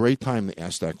this is a great time to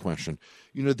ask that question.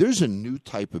 You know, there's a new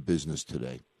type of business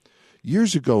today.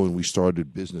 Years ago when we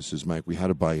started businesses, Mike, we had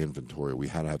to buy inventory. We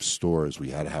had to have stores.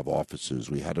 We had to have offices.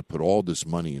 We had to put all this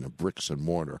money into bricks and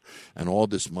mortar and all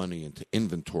this money into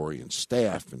inventory and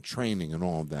staff and training and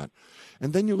all of that.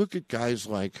 And then you look at guys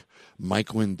like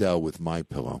Mike Lindell with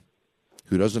MyPillow,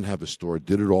 who doesn't have a store,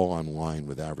 did it all online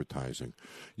with advertising.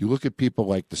 You look at people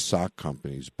like the sock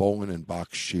companies, Bolin and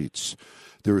Box Sheets.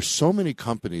 There are so many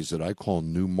companies that I call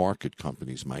new market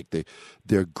companies, Mike.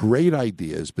 They're great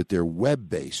ideas, but they're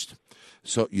web-based.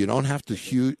 So you don't have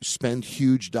to spend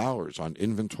huge dollars on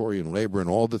inventory and labor and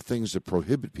all the things that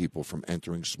prohibit people from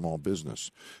entering small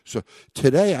business. So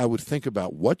today I would think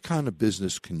about what kind of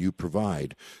business can you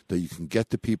provide that you can get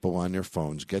to people on their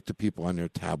phones, get to people on their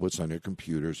tablets, on their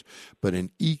computers, but an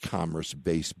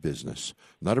e-commerce-based business,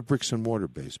 not a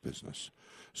bricks-and-mortar-based business.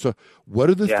 So what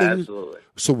are the things? Absolutely.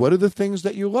 So what are the things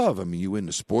that you love? I mean, you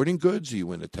into sporting goods? Are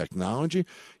you into technology?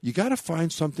 You got to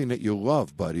find something that you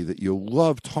love, buddy, that you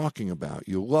love talking about,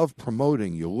 you love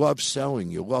promoting, you love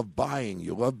selling, you love buying,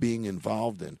 you love being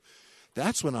involved in.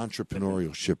 That's when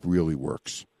entrepreneurship really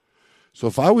works. So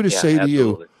if I were to say to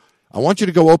you, I want you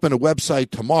to go open a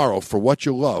website tomorrow for what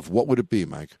you love, what would it be,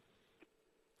 Mike?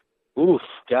 Oof,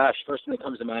 gosh, first thing that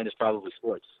comes to mind is probably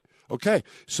sports. Okay,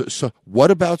 so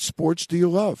what about sports do you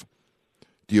love?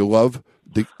 Do you love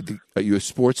are you a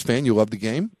sports fan? You love the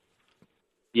game?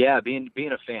 Yeah, being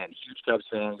a fan, huge Cubs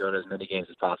fan, go to as many games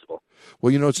as possible.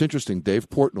 Well, you know, it's interesting. Dave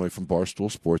Portnoy from Barstool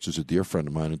Sports is a dear friend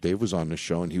of mine, and Dave was on the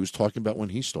show, and he was talking about when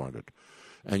he started.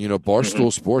 And, you know,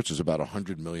 Barstool Sports is about a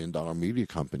 $100 million media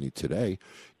company today.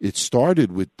 It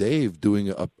started with Dave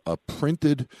doing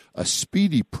a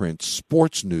speedy print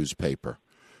sports newspaper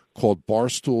called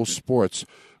Barstool Sports,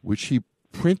 which he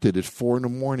printed at 4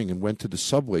 a.m. and went to the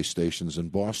subway stations in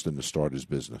Boston to start his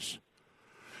business.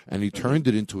 And he turned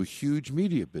it into a huge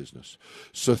media business.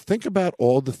 So think about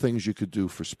all the things you could do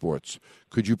for sports.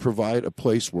 Could you provide a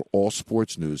place where all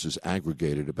sports news is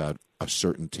aggregated about a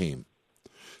certain team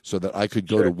so that I could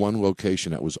go to one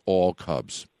location that was all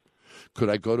Cubs? Could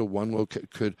I go to one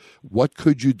location? What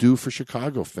could you do for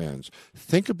Chicago fans?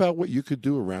 Think about what you could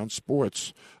do around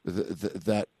sports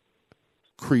that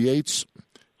creates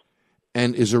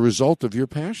and is a result of your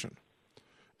passion.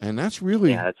 And that's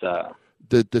really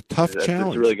the tough challenge.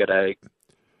 That's really good. I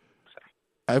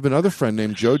have another friend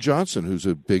named Joe Johnson who's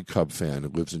a big Cub fan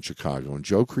and lives in Chicago. And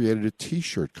Joe created a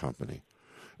T-shirt company.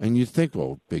 And you think,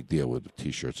 oh, big deal with the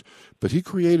T-shirts. But he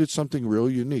created something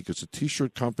really unique. It's a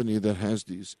T-shirt company that has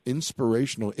these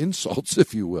inspirational insults,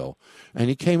 if you will. And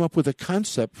he came up with a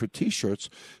concept for T-shirts.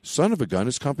 Son of a gun,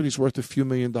 his company's worth a few $1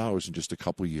 million in just a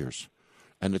couple of years.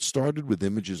 And it started with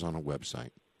images on a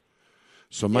website.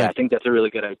 So I think that's a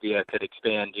really good idea. Could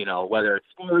expand, you know, whether it's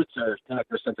sports or tech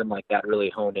or something like that,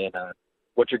 really hone in on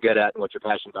what you're good at and what you're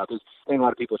passionate about. Because I think a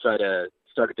lot of people try to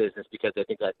start a business because they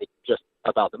think that it's just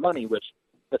about the money, which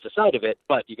that's a side of it,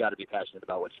 but you got to be passionate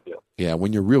about what you do. Yeah,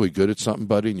 when you're really good at something,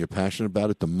 buddy, and you're passionate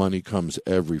about it, the money comes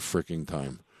every freaking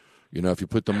time. You know, if you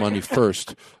put the money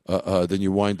first, then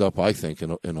you wind up, I think,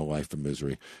 in a life of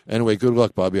misery. Anyway, good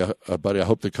luck, Bobby. Buddy, I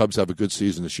hope the Cubs have a good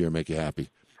season this year and make you happy.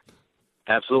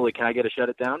 Absolutely. Can I get a shut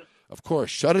it down? Of course.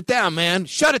 Shut it down, man.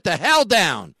 Shut it the hell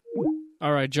down.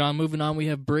 All right, John, moving on. We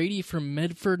have Brady from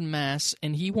Medford, Mass.,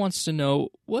 and he wants to know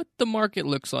what the market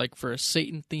looks like for a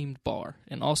Satan-themed bar,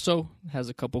 and also has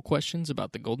a couple questions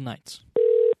about the Golden Knights.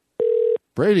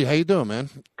 Brady, how you doing, man?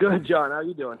 Good, John. How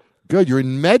you doing? Good. You're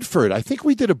in Medford. I think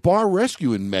we did a bar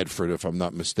rescue in Medford, if I'm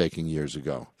not mistaken, years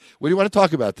ago. What do you want to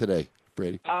talk about today,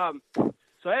 Brady?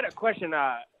 So I had a question.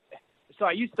 So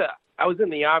I was in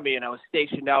the Army, and I was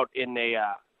stationed out in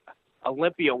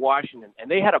Olympia, Washington, and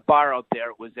they had a bar out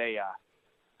there. It was a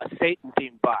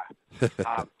Satan-themed bar.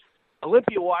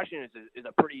 Olympia, Washington is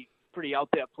a pretty out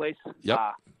there place. Yep.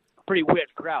 Pretty weird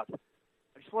crowd.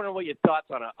 I just wondering what your thoughts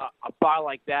on a bar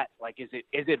like that. Like, is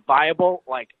it viable?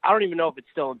 Like, I don't even know if it's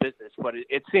still in business, but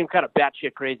it seemed kind of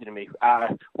batshit crazy to me.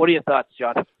 What are your thoughts,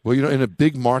 John? Well, you know, in a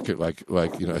big market like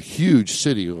you know, a huge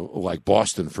city like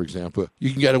Boston, for example,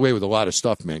 you can get away with a lot of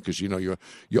stuff, man, because you know you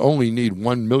only need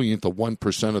 1/1,000,000 of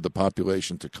 1% of the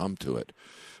population to come to it.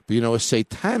 But you know, a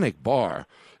satanic bar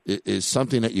is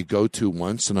something that you go to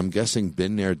once, and I'm guessing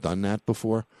been there, done that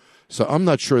before. So I'm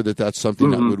not sure that that's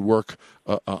something that would work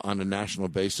on a national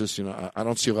basis. You know, I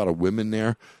don't see a lot of women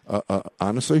there.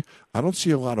 Honestly, I don't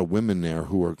see a lot of women there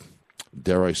who are,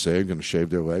 dare I say, going to shave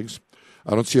their legs.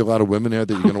 I don't see a lot of women there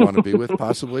that you're going to want to be with,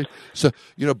 possibly. So,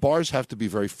 you know, bars have to be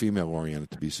very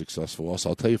female-oriented to be successful. Also,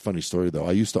 I'll tell you a funny story, though.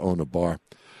 I used to own a bar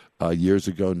years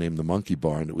ago named the Monkey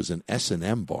Bar, and it was an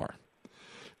S&M bar.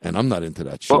 And I'm not into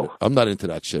that shit. Whoa. I'm not into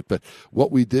that shit. But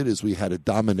what we did is we had a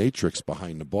dominatrix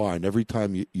behind the bar, and every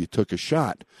time you took a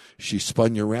shot, she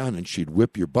spun you around and she'd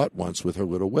whip your butt once with her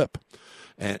little whip.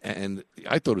 And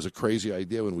I thought it was a crazy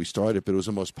idea when we started, but it was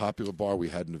the most popular bar we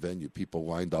had in the venue. People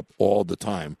lined up all the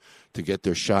time to get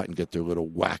their shot and get their little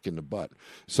whack in the butt.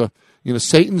 So, you know,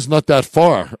 Satan's not that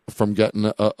far from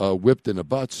getting whipped in the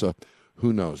butt, so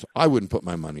who knows? I wouldn't put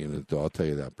my money in it, though. I'll tell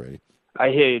you that, Brady. I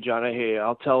hear you, John. I hear you.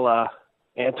 I'll tell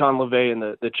Anton LaVey and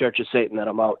the Church of Satan that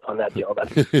I'm out on that deal.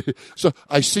 So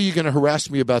I see you're going to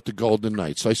harass me about the Golden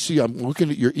Knights. I'm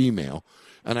looking at your email,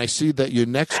 and I see that your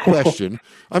next question,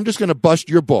 I'm just going to bust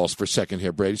your balls for a second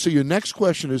here, Brady. So your next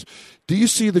question is, do you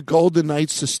see the Golden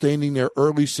Knights sustaining their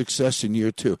early success in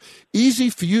year 2?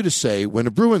 Easy for you to say when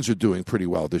the Bruins are doing pretty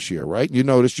well this year, right? You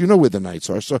know where the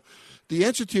Knights are. So the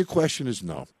answer to your question is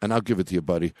no, and I'll give it to you,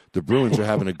 buddy. The Bruins are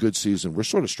having a good season. We're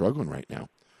sort of struggling right now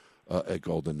at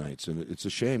Golden Knights, and it's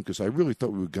a shame because I really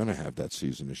thought we were going to have that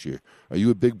season this year. Are you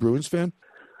a big Bruins fan?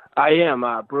 I am.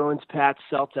 Bruins, Pats,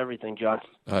 Celts, everything, John.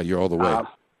 You're all the way.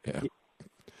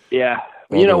 Yeah.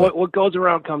 All you know, the way. what goes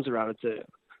around comes around. It's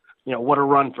what a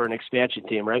run for an expansion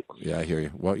team, right? Yeah, I hear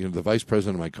you. Well, you know, the vice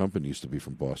president of my company used to be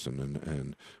from Boston,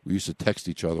 and we used to text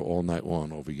each other all night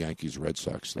long over Yankees, Red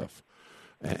Sox stuff.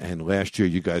 And last year,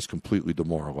 you guys completely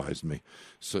demoralized me.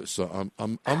 So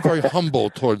I'm very humble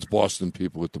towards Boston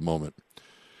people at the moment.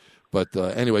 But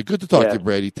anyway, good to talk to you,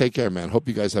 Brady. Take care, man. Hope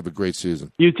you guys have a great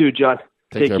season. You too, John.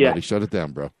 Take care, buddy. Shut it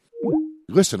down, bro.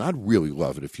 Listen, I'd really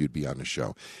love it if you'd be on the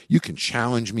show. You can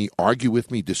challenge me, argue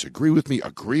with me, disagree with me,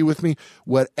 agree with me,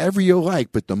 whatever you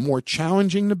like, but the more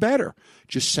challenging, the better.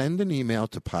 Just send an email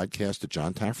to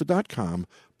podcast@johntaffer.com,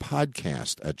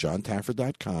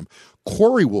 podcast@johntaffer.com.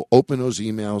 Corey will open those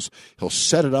emails. He'll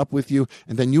set it up with you,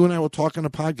 and then you and I will talk on the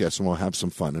podcast, and we'll have some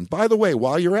fun. And by the way,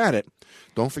 while you're at it,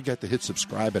 don't forget to hit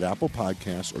subscribe at Apple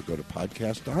Podcasts or go to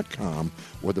podcast.com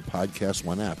or the Podcast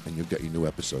One app, and you'll get your new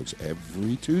episodes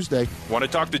every Tuesday. Want to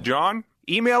talk to John?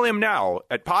 Email him now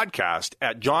at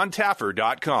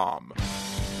podcast@johntaffer.com.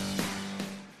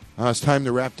 It's time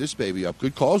to wrap this baby up.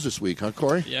 Good calls this week, huh,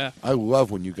 Corey? Yeah. I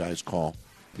love when you guys call.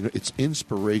 You know, it's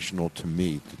inspirational to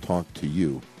me to talk to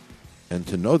you. And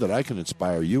to know that I can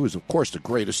inspire you is, of course, the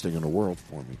greatest thing in the world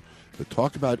for me. But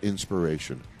talk about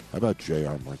inspiration. How about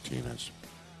J.R. Martinez?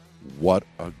 What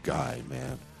a guy,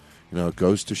 man. You know, it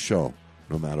goes to show,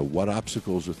 no matter what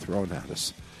obstacles are thrown at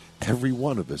us, every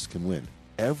one of us can win.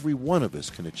 Every one of us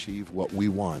can achieve what we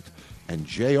want. And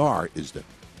J.R. is the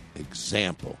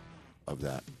example of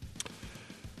that.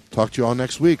 Talk to you all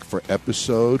next week for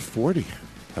episode 40.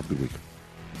 Have a good week.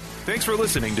 Thanks for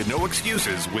listening to No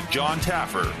Excuses with John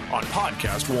Taffer on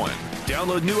Podcast One.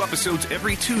 Download new episodes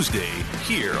every Tuesday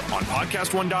here on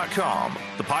PodcastOne.com,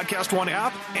 the Podcast One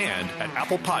app, and at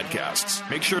Apple Podcasts.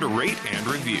 Make sure to rate and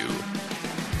review.